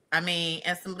need. I mean,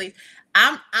 and some bleach.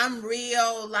 I'm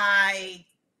real like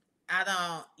I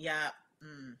don't. Yeah.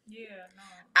 Yeah. No.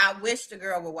 I wish the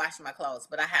girl would wash my clothes,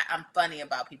 but I'm funny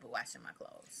about people washing my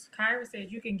clothes. Kyra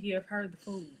said you can give her the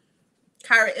food.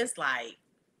 Kyra, it's like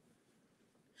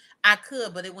I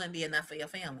could, but it wouldn't be enough for your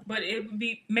family. But it would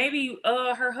be maybe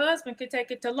her husband could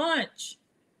take it to lunch.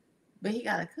 But he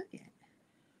gotta cook it.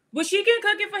 Well, she can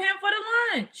cook it for him for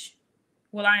the lunch.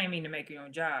 Well, I ain't mean to make your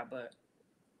own job, but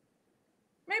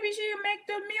maybe she'll make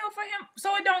the meal for him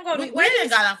so it don't go to waste. We didn't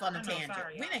got off on a tangent.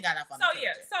 We didn't got off on a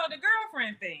tangent. So the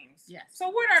girlfriend things. Yes. So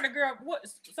what are the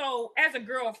so as a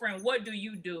girlfriend, what do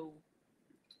you do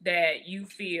that you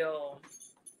feel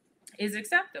is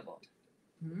acceptable?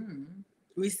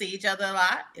 We see each other a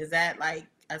lot. Is that like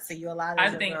I see you a lot? I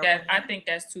think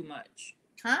that's too much.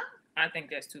 Huh? I think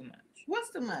that's too much. What's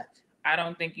too much? I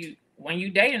don't think when you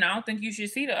dating, I don't think you should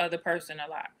see the other person a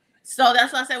lot. So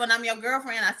that's why I say when I'm your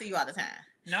girlfriend, I see you all the time.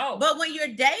 No. But when you're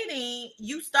dating,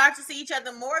 you start to see each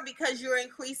other more because you're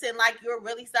increasing, like you're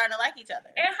really starting to like each other.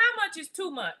 And how much is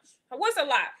too much? What's a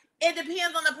lot? It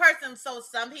depends on the person. So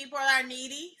some people are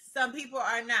needy, some people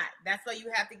are not. That's why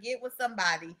you have to get with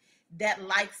somebody that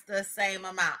likes the same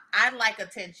amount. I like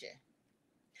attention.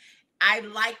 I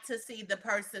like to see the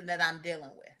person that I'm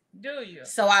dealing with. Do you?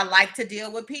 So I like to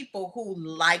deal with people who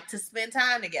like to spend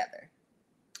time together.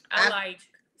 I like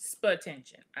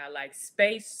attention. I like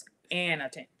space and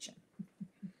attention.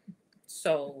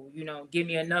 So, give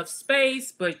me enough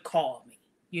space, but call me.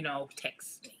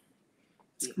 Text me.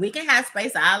 Yeah. We can have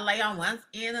space. I'll lay on one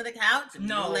end of the couch and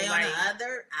you lay on the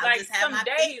other. I'll just have my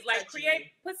days,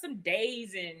 feet put some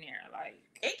days in there. Like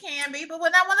it can be, but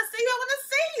when I want to see you, I want to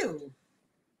see you.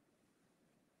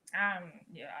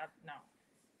 No.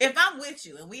 If I'm with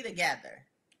you and we together,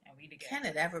 can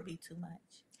it ever be too much?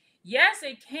 Yes,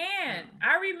 it can.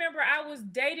 I remember I was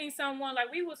dating someone,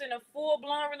 like we was in a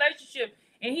full-blown relationship,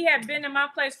 and he had been in my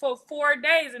place for 4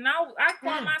 days, and I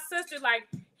called my sister like,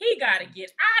 he got to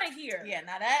get out of here. Yeah,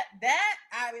 now that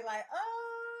I'd be like,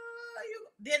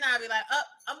 then I'd be like,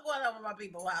 I'm going over my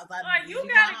people's house. You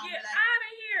got to get out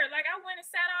of here. Like, I went and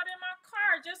sat out in my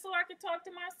car just so I could talk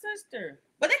to my sister.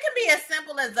 But it can be as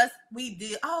simple as we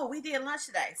did lunch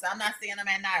today, so I'm not seeing them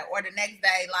at night. Or the next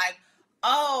day, like,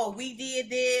 we did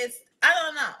this. I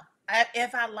don't know.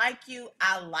 If I like you,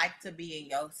 I like to be in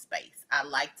your space. I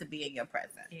like to be in your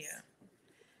presence. Yeah.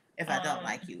 If I don't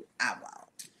like you, I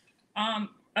won't.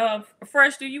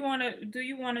 Fresh, do you want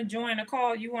to join a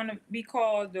call? You want to be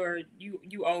called, or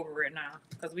you over it now?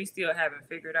 Because we still haven't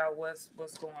figured out what's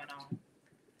going on.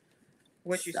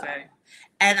 What you say?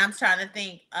 And I'm trying to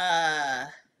think.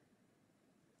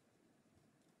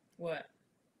 What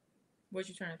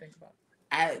you trying to think about?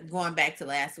 Going back to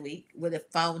last week, with a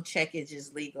phone checkage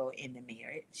is legal in the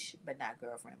marriage, but not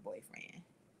girlfriend, boyfriend.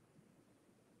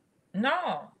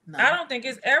 No, I don't think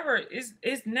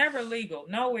it's never legal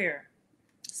nowhere.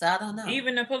 So I don't know.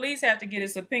 Even the police have to get a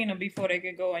subpoena before they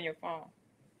can go on your phone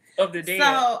of the dead.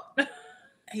 So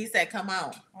he said, "Come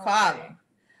on, call him."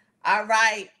 All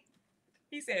right.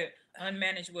 He said,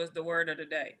 "Unmanaged was the word of the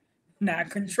day, not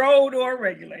controlled or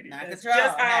regulated." That's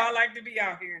just how I like to be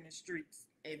out here in the streets.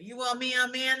 If you want me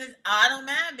unmanaged, I don't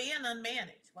mind being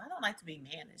unmanaged. Well, I don't like to be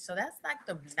managed, so that's like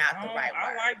the not the right word.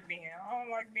 I don't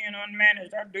like being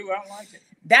unmanaged. I do. I like it.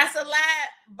 That's a lie,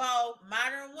 Bo.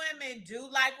 Modern women do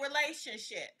like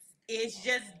relationships. It's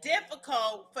just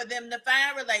difficult for them to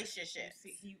find relationships.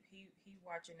 See, he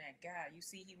watching that guy. You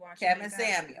see, he watching Kevin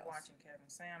Samuels. Watching Kevin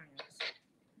Samuels.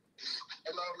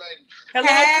 Hello, lady.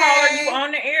 Hello, caller. You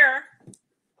on the air?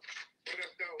 What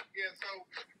up, though? Yeah. So,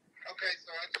 okay.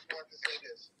 So I just want to say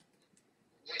this.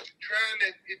 When you're trying to,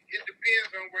 it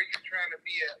depends on where you're trying to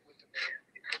be at with the man.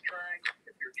 If you're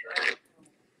trying to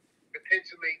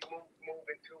potentially move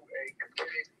into a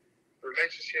committed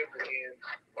relationship and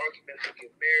ultimately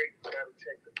get married, you gotta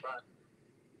check the box.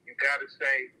 You gotta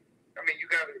say,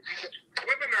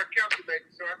 women are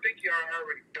calculated, so I think y'all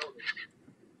already know this.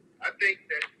 I think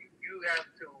that you have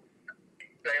to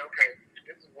say, okay,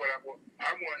 this is what I want.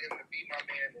 I want him to be my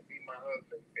man and be my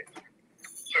husband.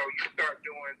 So you start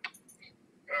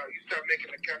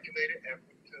making a calculated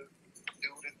effort to do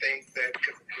the things that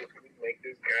could potentially make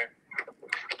this guy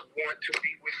want to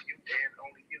be with you and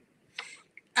only you.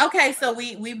 Okay, so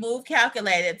we move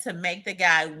calculated to make the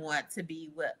guy want to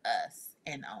be with us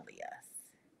and only us.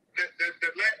 The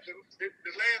last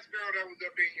girl that was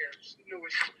up in here, she knew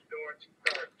what she was doing. She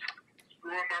started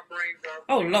screwing my brains out.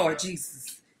 Oh Lord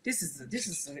Jesus! This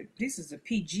is a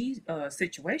PG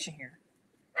situation here.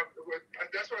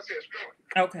 That's why I said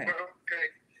screwing. Okay. Okay.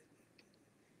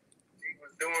 She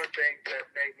was doing things that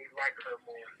made me like her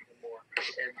more and more,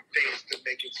 and things to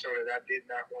make it so that I did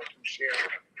not want to share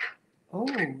her. Oh,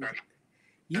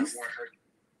 you want her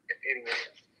anyway.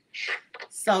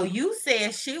 So you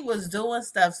said she was doing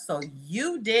stuff so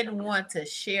you didn't want to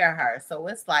share her. So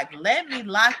it's like, let me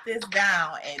lock this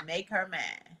down and make her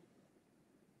mad.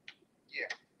 Yeah.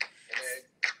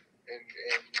 And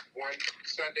one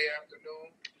Sunday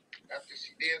afternoon, after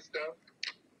she did stuff,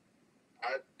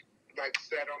 I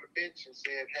sat on the bench and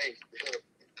said, hey, look,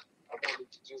 I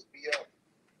wanted to just be up.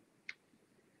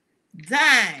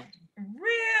 Dang.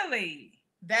 Really?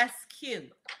 That's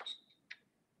cute.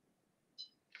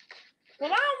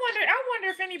 Well, I wonder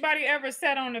if anybody ever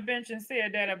sat on the bench and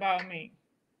said that about me,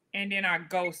 and then I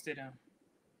ghosted them.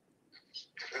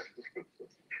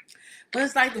 But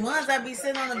it's like the ones that be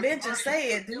sitting on the bench and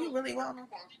say it. Do you really want them?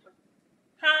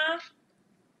 Huh?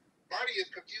 Marty is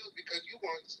confused because you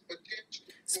want potential.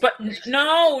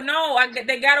 No.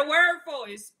 They got a word for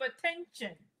it. It's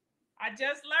potential. I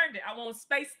just learned it. I want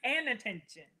space and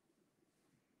attention.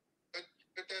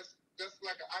 But that's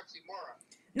like an oxymoron.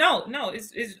 No,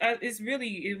 it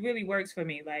really works for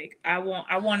me. Like I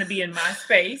want to be in my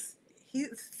space,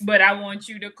 but I want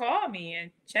you to call me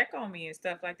and check on me and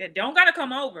stuff like that. Don't gotta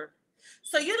come over.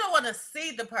 So you don't want to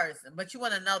see the person, but you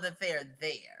want to know that they're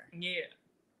there. Yeah,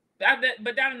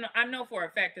 but I know for a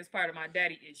fact that's part of my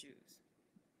daddy issues.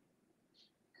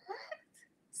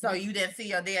 So you didn't see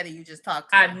your daddy, you just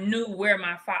talked to him.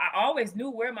 I always knew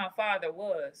where my father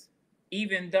was,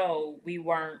 even though we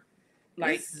weren't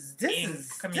like this is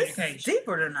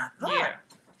deeper than I thought. Yeah.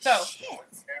 So shit.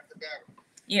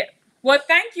 Yeah. Well,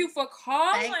 thank you for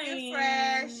calling. Thank you,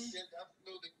 Fresh. Yes,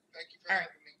 absolutely. Thank you for having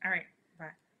me. All right.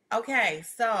 Bye. Okay,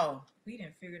 so we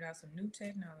done figured out some new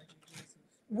technology. Jesus.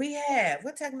 We have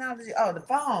what technology? Oh, the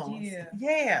phone.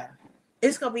 Yeah.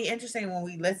 It's gonna be interesting when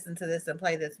we listen to this and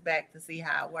play this back to see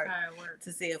how it works.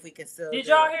 To see if we can still. Did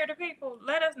y'all hear the people?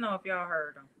 Let us know if y'all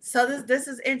heard them. So this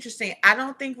is interesting. I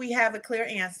don't think we have a clear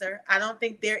answer. I don't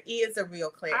think there is a real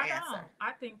clear answer.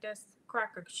 I think that's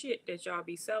cracker shit that y'all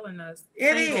be selling us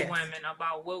single women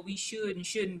about what we should and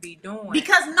shouldn't be doing.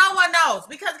 Because no one knows.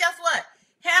 Because guess what?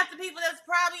 Half the people that's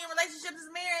probably in relationships is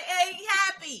married ain't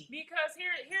happy. Because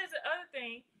here's the other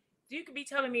thing. You could be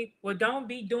telling me, well, don't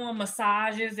be doing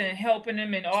massages and helping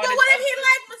him and all this. But what if he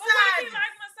like massages? What if he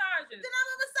like massages? Then I'm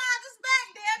gonna massage his back,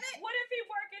 damn it. What if he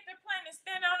work at the plant and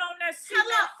stand out on that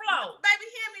cement floor? Baby,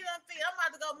 hand me them feet. I'm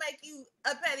about to go make you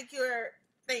a pedicure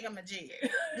thingamajig.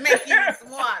 Make you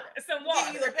some water.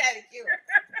 Give you a pedicure.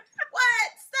 What?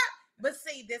 Stop. But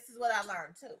see, this is what I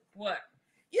learned too. What?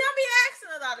 You don't be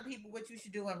asking a lot of people what you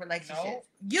should do in relationships.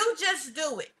 No. You just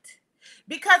do it.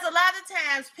 Because a lot of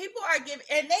times people are giving,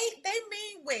 and they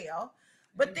mean well,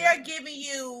 but they're giving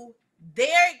you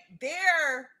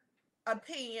their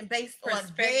opinion based on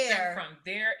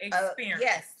their experience.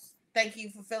 Yes. Thank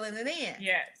you for filling it in.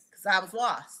 Yes. Because I was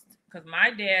lost. Because my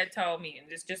dad told me,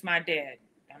 and it's just my dad,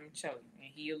 I'm telling you,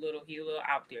 and he a little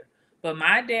out there. But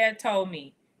my dad told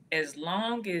me, as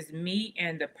long as me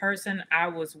and the person I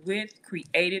was with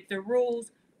created the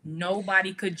rules,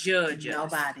 nobody could judge us.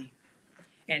 Nobody.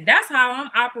 And that's how I'm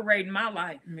operating my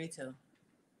life. Me too.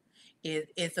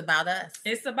 It's about us.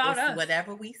 It's about us.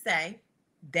 Whatever we say,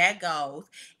 That goes.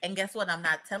 And guess what? I'm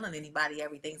not telling anybody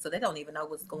everything, so they don't even know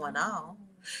what's going on.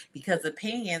 Because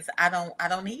opinions, I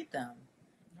don't need them.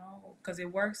 No, because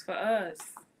it works for us.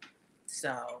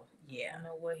 So yeah. I don't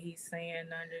know what he's saying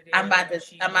under there. I'm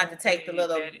about to take the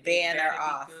little banner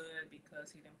off. Good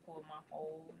because he didn't pull my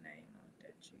whole name on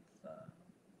that Jesus.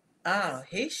 Oh,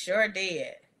 he sure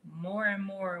did. More and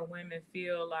more women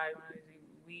feel like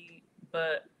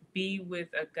but be with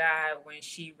a guy when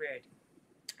she ready.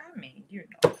 I mean, you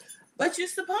know. But you're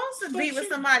supposed to be with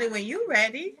somebody when you're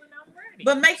ready. When I'm ready.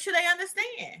 But make sure they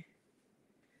understand.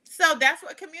 So that's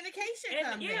what communication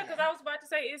comes in. Yeah, because I was about to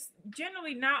say it's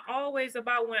generally not always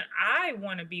about when I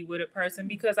want to be with a person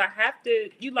because I have to.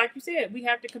 Like you said, we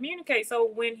have to communicate. So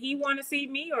when he want to see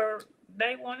me or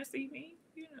they want to see me,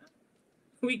 you know,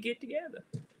 we get together.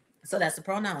 So that's the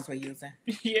pronouns we're using.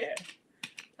 Yeah,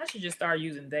 I should just start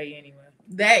using they anyway.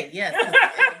 They, yes,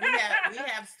 we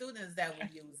have students that will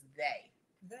use they.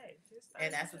 They,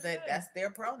 and that's their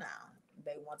pronoun.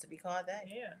 They want to be called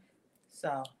they. Yeah.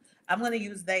 So I'm gonna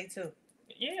use they too.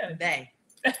 Yeah. They.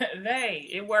 They.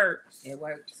 It works. It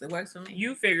works. It works for me.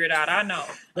 You figure it out. I know.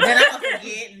 But then I'm gonna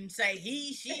forget and say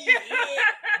he, she, it,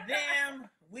 them,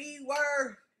 we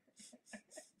were.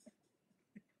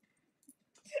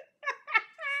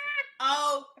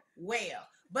 Oh well.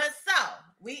 But so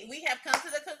we have come to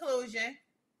the conclusion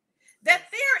that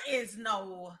there is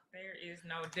no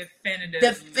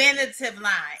definitive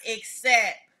line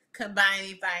except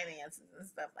combining finances and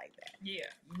stuff like that. Yeah.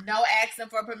 No asking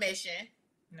for permission.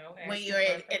 No. When you're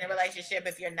in a relationship,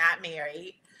 if you're not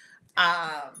married,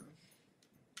 I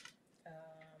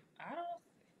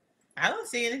don't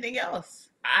see anything else.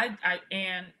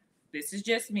 And this is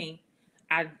just me.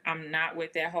 I'm not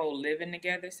with that whole living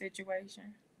together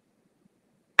situation.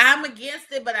 I'm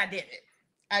against it, but I did it.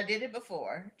 I did it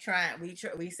before. We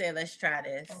said let's try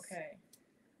this. Okay.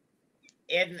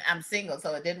 And I'm single,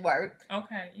 so it didn't work.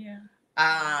 Okay, yeah.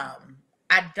 I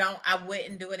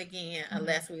wouldn't do it again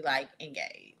unless we like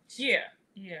engage. Yeah,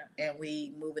 yeah. And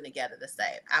we moving together to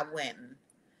stay. I wouldn't.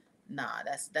 Nah,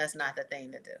 that's not the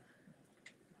thing to do.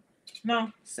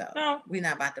 No. So we're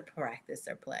not about to practice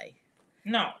or play.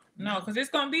 No, because it's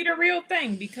gonna be the real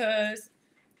thing. Because,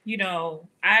 you know,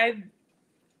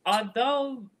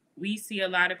 although we see a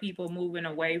lot of people moving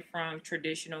away from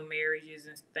traditional marriages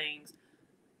and things,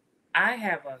 I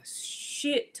have a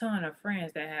shit ton of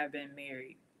friends that have been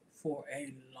married for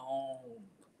a long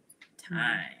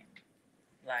time.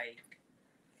 Like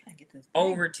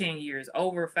over 10 years,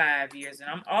 over 5 years. And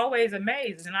I'm always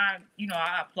amazed. And I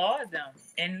applaud them.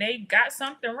 And they got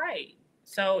something right.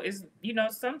 So it's,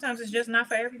 sometimes it's just not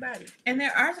for everybody. And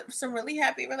there are some really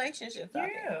happy relationships out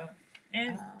there.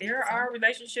 And there are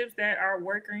relationships that are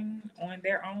working on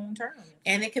their own terms.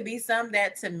 And it could be some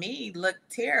that to me look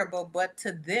terrible, but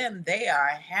to them, they are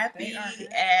happy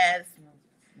as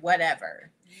whatever.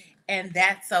 And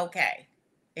that's okay.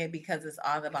 And because it's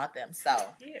all about them. So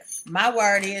my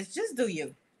word is just do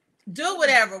you. Do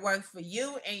whatever works for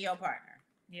you and your partner.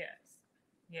 Yes.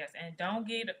 Yes. And don't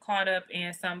get caught up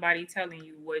in somebody telling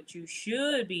you what you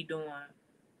should be doing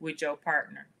with your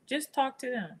partner. Just talk to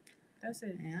them. That's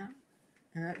it. Yeah.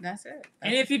 That's it.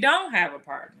 And if you don't have a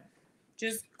partner,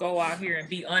 just go out here and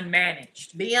be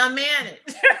unmanaged. Be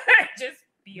unmanaged. Just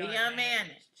be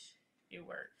unmanaged. It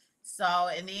works. So,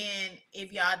 and then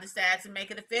if y'all decide to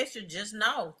make it official, just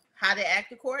know how to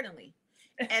act accordingly.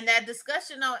 And that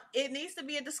discussion it needs to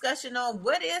be a discussion on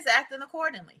what is acting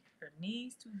accordingly. There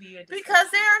needs to be a discussion. Because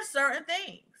there are certain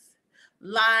things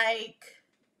like,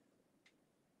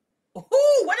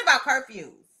 what about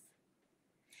curfews?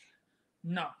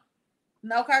 No.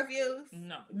 No curfews?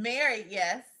 No. Married,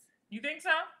 yes. You think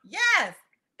so? Yes.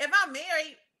 If I'm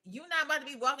married, you're not about to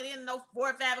be walking in 4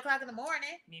 or 5 o'clock in the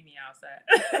morning. Meet me outside.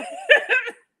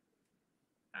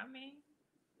 I mean.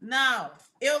 No.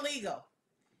 Illegal.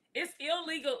 It's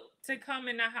illegal to come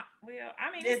in the house. Well,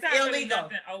 I mean, it's not illegal. Really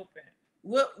nothing open.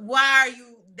 Why are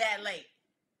you that late?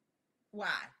 Why?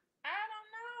 I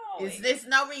don't know. There's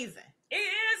no reason. It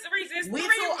is a reason. We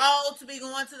too old to be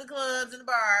going to the clubs and the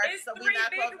bars, so we're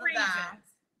not closing down.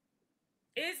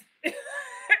 It's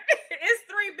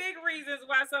 3 big reasons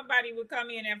why somebody would come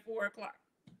in at 4 o'clock.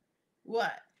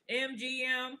 What?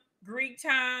 MGM, Greek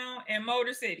Town, and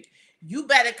Motor City. You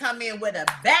better come in with a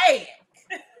bag.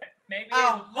 Maybe a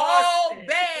whole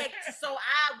bag, so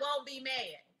I won't be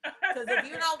mad. Because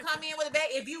if you don't come in with a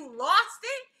bag, if you lost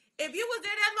it, if you was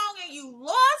there that long and you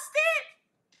lost it,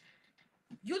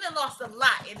 you done lost a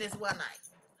lot in this one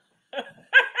night.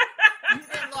 You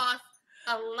done lost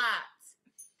a lot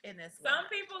in this one Some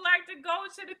night. people like to go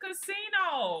to the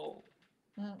casino.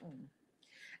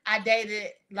 I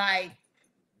dated like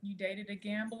You dated a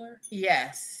gambler?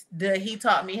 Yes. He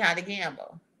taught me how to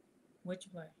gamble. What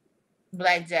you play?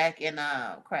 Blackjack and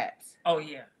craps. Oh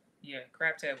yeah. Yeah,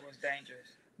 crap table was dangerous.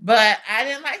 But I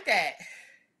didn't like that.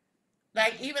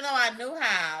 Like, even though I knew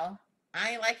how,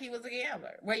 I ain't like he was a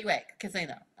gambler. Where you at?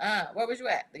 Casino. Where was you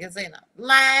at? The casino.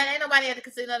 Lying. Ain't nobody at the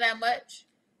casino that much.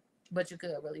 But you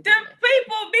could really Them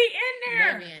people be in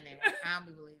there. They be in there. I don't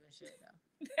be believing shit though.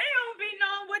 They don't be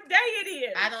knowing what day it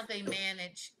is. I don't think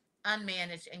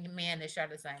unmanaged and managed are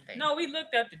the same thing. No, we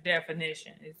looked up the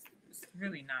definition. It's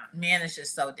really not. Managed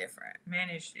is so different.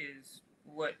 Managed is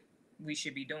what we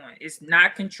should be doing. It's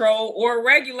not controlled or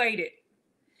regulated.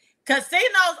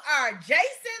 Casinos are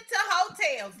adjacent to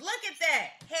hotels. Look at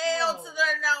that. Hell to the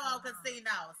no on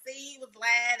casino. See, he was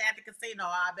lying at the casino.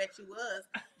 I bet you was.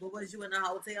 But was you in a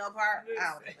hotel part?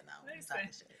 I don't even know.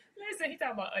 Listen, he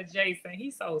talking about adjacent.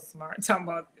 He's so smart. Talking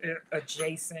about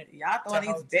adjacent. Y'all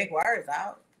throwing these big words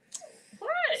out.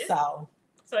 What?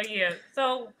 So yeah.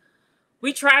 So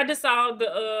we tried to solve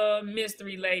the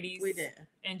mystery, ladies. We did.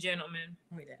 And gentlemen.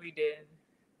 We did.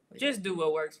 Just do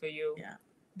what works for you. Yeah.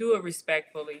 Do it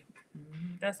respectfully.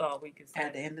 Mm-hmm. That's all we can say.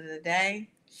 At the end of the day,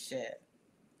 shit,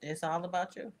 it's all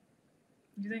about you.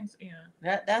 You think so?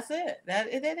 Yeah. That's it.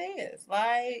 It is.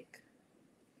 Like,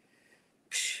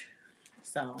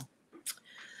 so.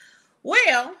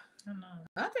 Well,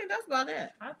 I think that's about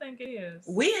it. I think it is.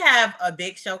 We have a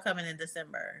big show coming in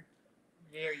December.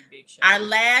 Very big show. Our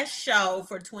last show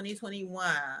for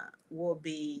 2021 will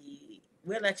be,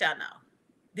 we'll let y'all know.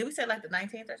 Did we say like the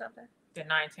 19th or something? The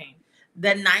 19th.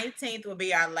 The 19th will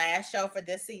be our last show for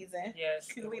this season. Yes.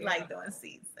 We like doing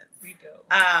seasons. We do.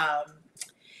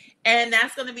 And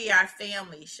that's going to be our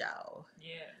family show.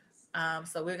 Yes.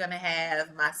 So we're going to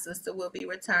have, my sister will be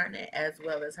returning as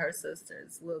well as her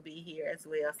sisters will be here as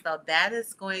well. So that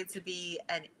is going to be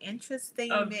an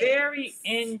interesting mix. Very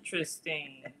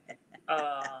interesting.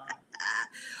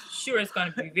 Sure, it's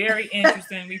going to be very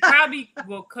interesting. We probably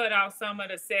will cut out some of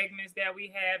the segments that we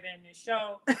have in the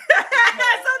show. So they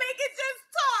can just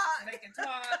talk. They can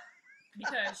talk.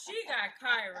 Because she got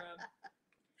Kyra.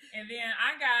 And then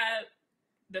I got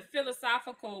the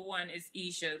philosophical one is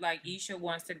Isha. Like, Isha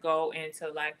wants to go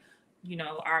into, like, you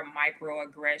know, our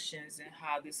microaggressions and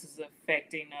how this is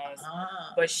affecting us.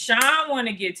 But Sean want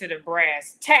to get to the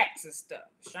brass tacks and stuff.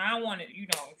 Sean want to, you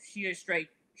know, she a straight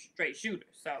shooter.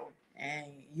 So. And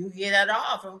you get it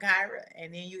all from Kyra.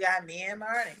 And then you got me and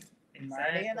Marty. Exactly.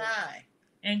 Marty and I.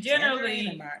 And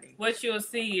generally, what you'll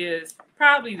see is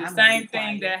probably the same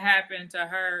thing that happened to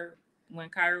her when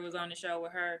Kyra was on the show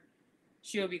with her.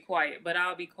 She'll be quiet, but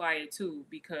I'll be quiet too,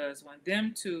 because when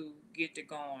them two get to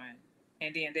going,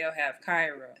 and then they'll have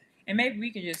Kyra, and maybe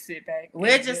we can just sit back.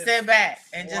 We'll just sit back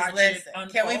and just listen.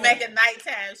 Can we make a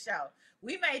nighttime show?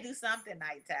 We may do something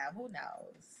nighttime. Who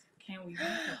knows? Can we make a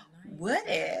nighttime? What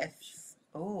if?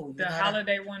 Oh, the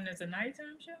holiday one is a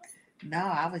nighttime show? No,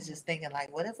 I was just thinking,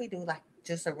 like, what if we do like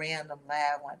just a random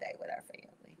live one day with our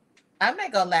family? I may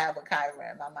go live with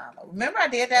Kyra and my mama. Remember I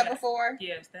did that before?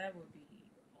 Yes, that would be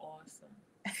awesome.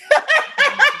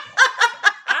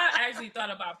 I actually thought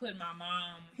about putting my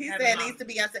mom. He said it needs to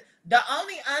be uncensored. The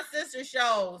only uncensored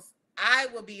shows I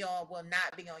will be on will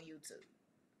not be on YouTube.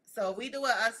 So if we do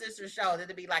an uncensored show,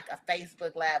 it'll be like a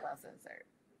Facebook Live uncensored.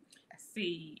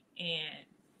 See,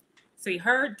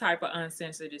 her type of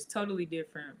uncensored is totally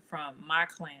different from my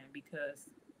clan, because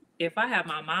if I have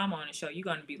my mom on the show, you're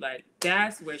gonna be like,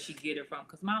 that's where she get it from.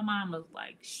 Because my mom was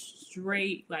like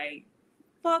straight, like,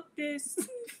 fuck this,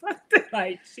 fuck that.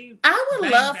 Like, she. I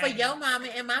would love for your mama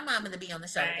and my mama to be on the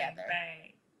show together.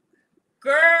 Bang.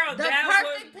 Girl, the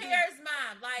perfect pairs,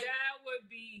 mom. Like, that would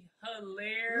be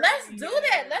hilarious. Let's do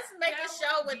that. Let's make a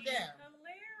show with them.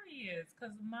 Hilarious,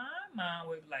 because my mom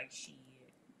would be like, shit.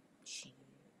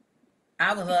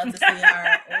 I would love to see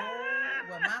her.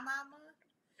 With my mama.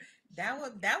 That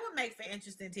would make for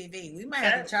interesting TV. We might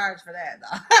have to charge for that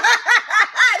though.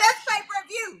 That's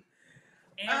pay-per-view.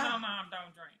 And my mom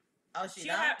don't drink. Oh,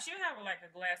 she'll have like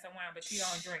a glass of wine, but she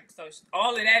don't drink. So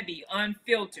all of that be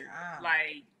unfiltered,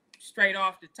 like straight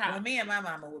off the top. Well, me and my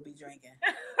mama will be drinking.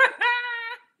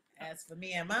 As for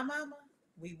me and my mama,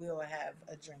 we will have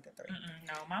a drink of 3.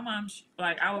 No, my mom,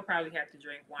 like, I would probably have to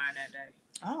drink wine that day.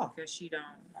 Oh, because she don't.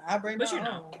 I bring, but you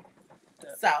know.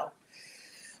 So,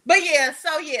 but yeah,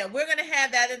 we're gonna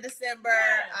have that in December.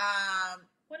 Yeah.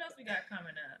 What else we got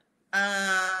coming up?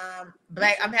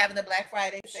 I'm having a Black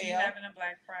Friday sale. She's having a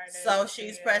Black Friday. So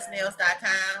she's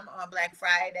pressnails.com on Black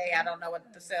Friday. I don't know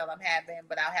what the sale I'm having,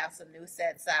 but I'll have some new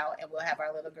sets out, and we'll have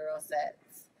our little girl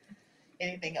sets.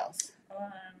 Anything else?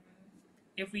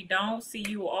 If we don't see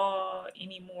you all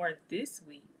anymore this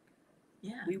week,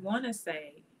 we want to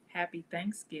say Happy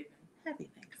Thanksgiving. Happy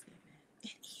Thanksgiving.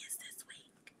 It is this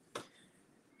week.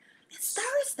 It's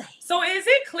Thursday. So is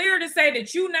it clear to say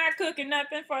that you not cooking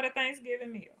nothing for the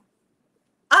Thanksgiving meal?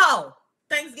 Oh,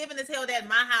 Thanksgiving is held at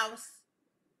my house.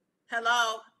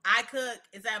 Hello, I cook.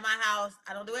 It's at my house.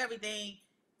 I don't do everything.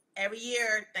 Every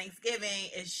year, Thanksgiving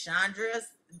is Chandra's,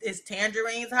 it's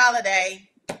Tangerine's holiday.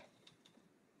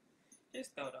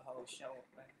 Just throw the whole show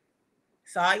away.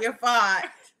 It's all your fault.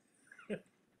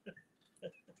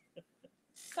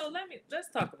 So let's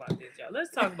talk about this, y'all. Let's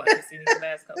talk about this in these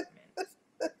last couple minutes.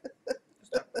 Let's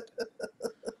talk about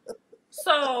this.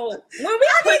 So when we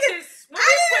put this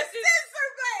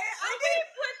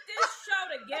show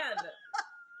together,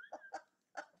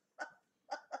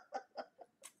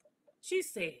 she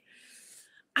said,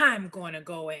 "I'm gonna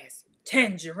go as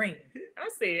Tangerine." I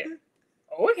said,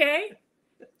 "Okay,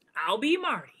 I'll be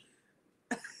Marty."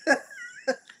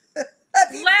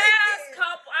 Last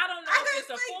couple, I don't know if it's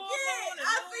a full moon, a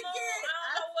new moon,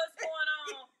 I don't know what's going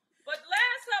on. But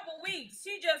last couple weeks,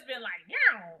 she just been like,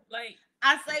 "Yeah," like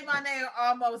I say my name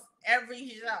almost every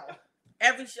show.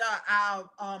 Every show, I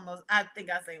think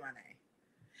I say my name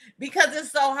because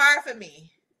it's so hard for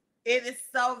me. It is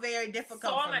so very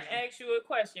difficult. So I'm gonna ask you a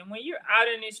question. When you're out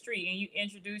in the street and you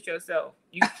introduce yourself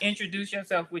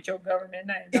with your government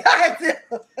name. Don't you?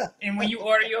 And when you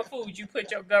order your food, you put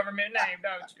your government name,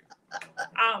 don't you?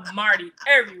 I'm Marty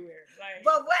everywhere. Like,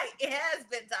 but wait, it has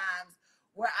been times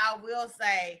where I will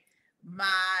say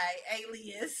my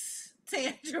alias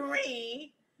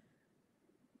Tangerine,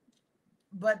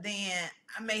 but then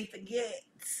I may forget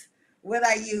what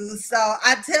I use. So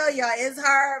I tell y'all, it's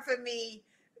hard for me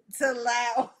to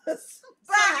allow a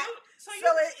spot, so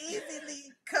it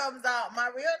easily comes out my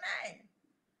real name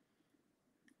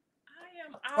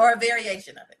or a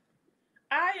variation of it.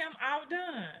 I am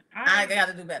outdone. I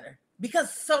gotta do better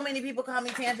because so many people call me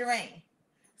Tangerine,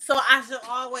 so I should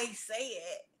always say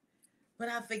it, but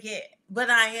I forget. But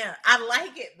I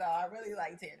like it though. I really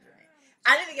like Tangerine.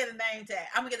 I need to get a name tag.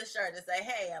 I'm gonna get a shirt to say,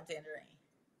 "Hey, I'm Tangerine."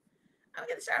 I'm gonna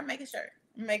get a shirt. Make a shirt.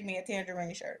 Make me a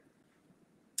Tangerine shirt.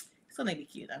 It's gonna be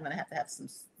cute. I'm gonna have to have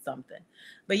something.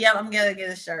 But yeah, I'm gonna get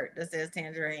a shirt that says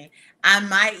Tangerine. I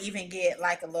might even get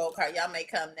like a little card. Y'all may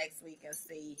come next week and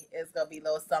see. It's gonna be a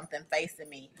little something facing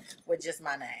me with just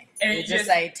my name. And it just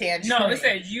say Tangerine. No, it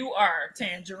says you are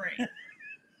Tangerine.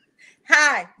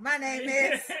 Hi, my name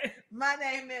is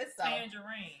so,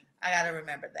 Tangerine. I gotta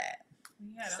remember that.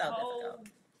 We had a whole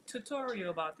tutorial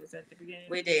about this at the beginning.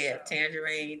 We did.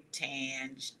 Tangerine,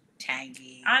 tangy.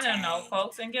 I don't know,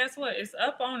 folks. And guess what? It's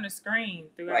up on the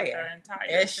screen throughout the entire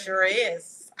It sure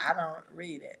is. I don't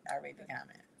read it. I read the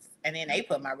comments. And then they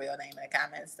put my real name in the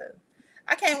comments too.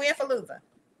 I can't win for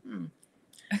losing.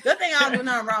 Good thing I don't do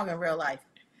nothing wrong in real life.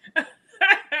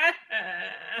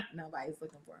 Nobody's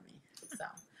looking for me. So,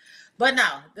 but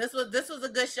no, this was a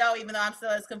good show, even though I'm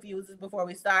still as confused as before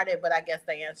we started. But I guess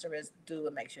the answer is do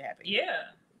what makes you happy.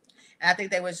 Yeah. And I think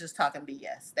they was just talking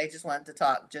BS. They just wanted to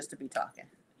talk just to be talking.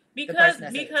 Because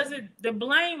the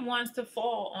blame wants to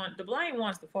fall on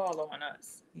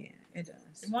us. Yeah, it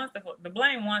does. The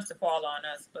blame wants to fall on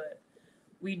us, but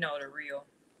we know the real.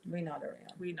 We know the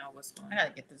real. We know what's going on. I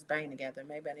gotta get this bang together.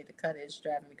 Maybe I need to cut it. It's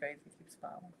driving me crazy. It keeps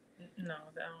falling. No,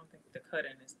 I don't think the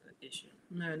cutting is the issue.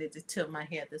 No, I need to tilt my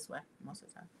head this way most of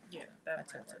the time. Yeah, that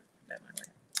might work.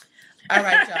 All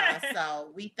right, y'all.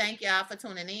 So we thank y'all for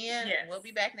tuning in. Yes. We'll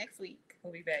be back next week.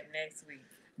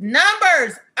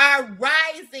 Numbers are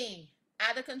rising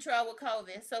out of control with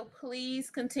COVID. So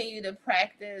please continue to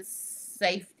practice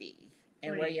safety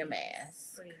and wear your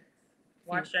mask. Please.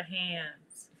 Wash your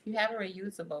hands. If you have a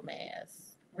reusable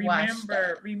mask,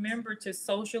 remember to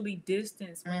socially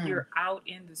distance when you're out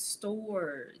in the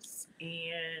stores.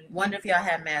 And wonder if y'all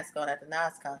had masks on at the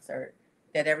Nas concert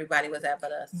that everybody was at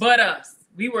but us. But us.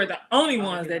 We were the only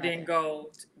ones that didn't go.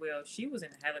 Well, she was in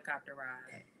a helicopter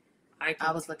ride.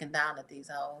 I was looking down at these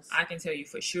hoes. I can tell you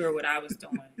for sure what I was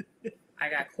doing. I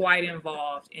got quite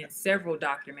involved in several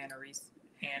documentaries,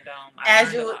 and I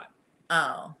learned a lot.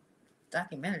 Oh,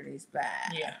 documentaries,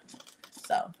 bad. Yeah.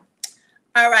 So,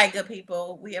 all right, good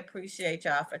people. We appreciate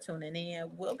y'all for tuning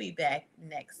in. We'll be back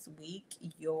next week.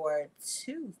 Your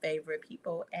 2 favorite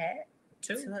people at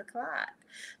 2 o'clock.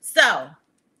 So,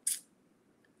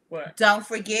 what? Don't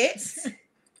forget.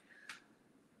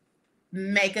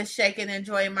 Make a shake and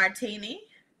enjoy martini.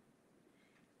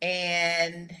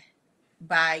 And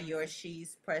buy your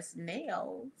She's Pressed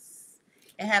nails.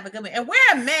 And have a good one. And wear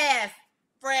a mask.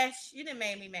 Fresh. You didn't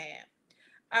make me mad.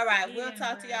 All right. We'll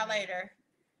talk to y'all later.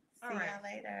 See y'all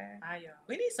later. Bye, y'all.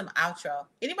 We need some outro.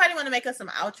 Anybody want to make us some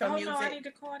outro music? No, I need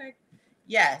to call that.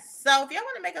 Yes. So if y'all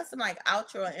want to make us some like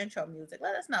outro and intro music,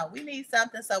 let us know. We need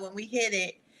something so when we hit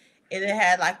it, it'll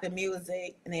have like the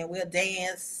music, and then we'll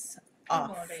dance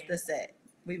off the set.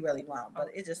 We really won't, but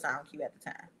it just sounds cute at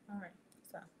the time. All right.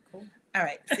 So cool. All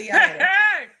right. See y'all later.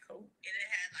 Cool.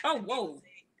 Oh, whoa.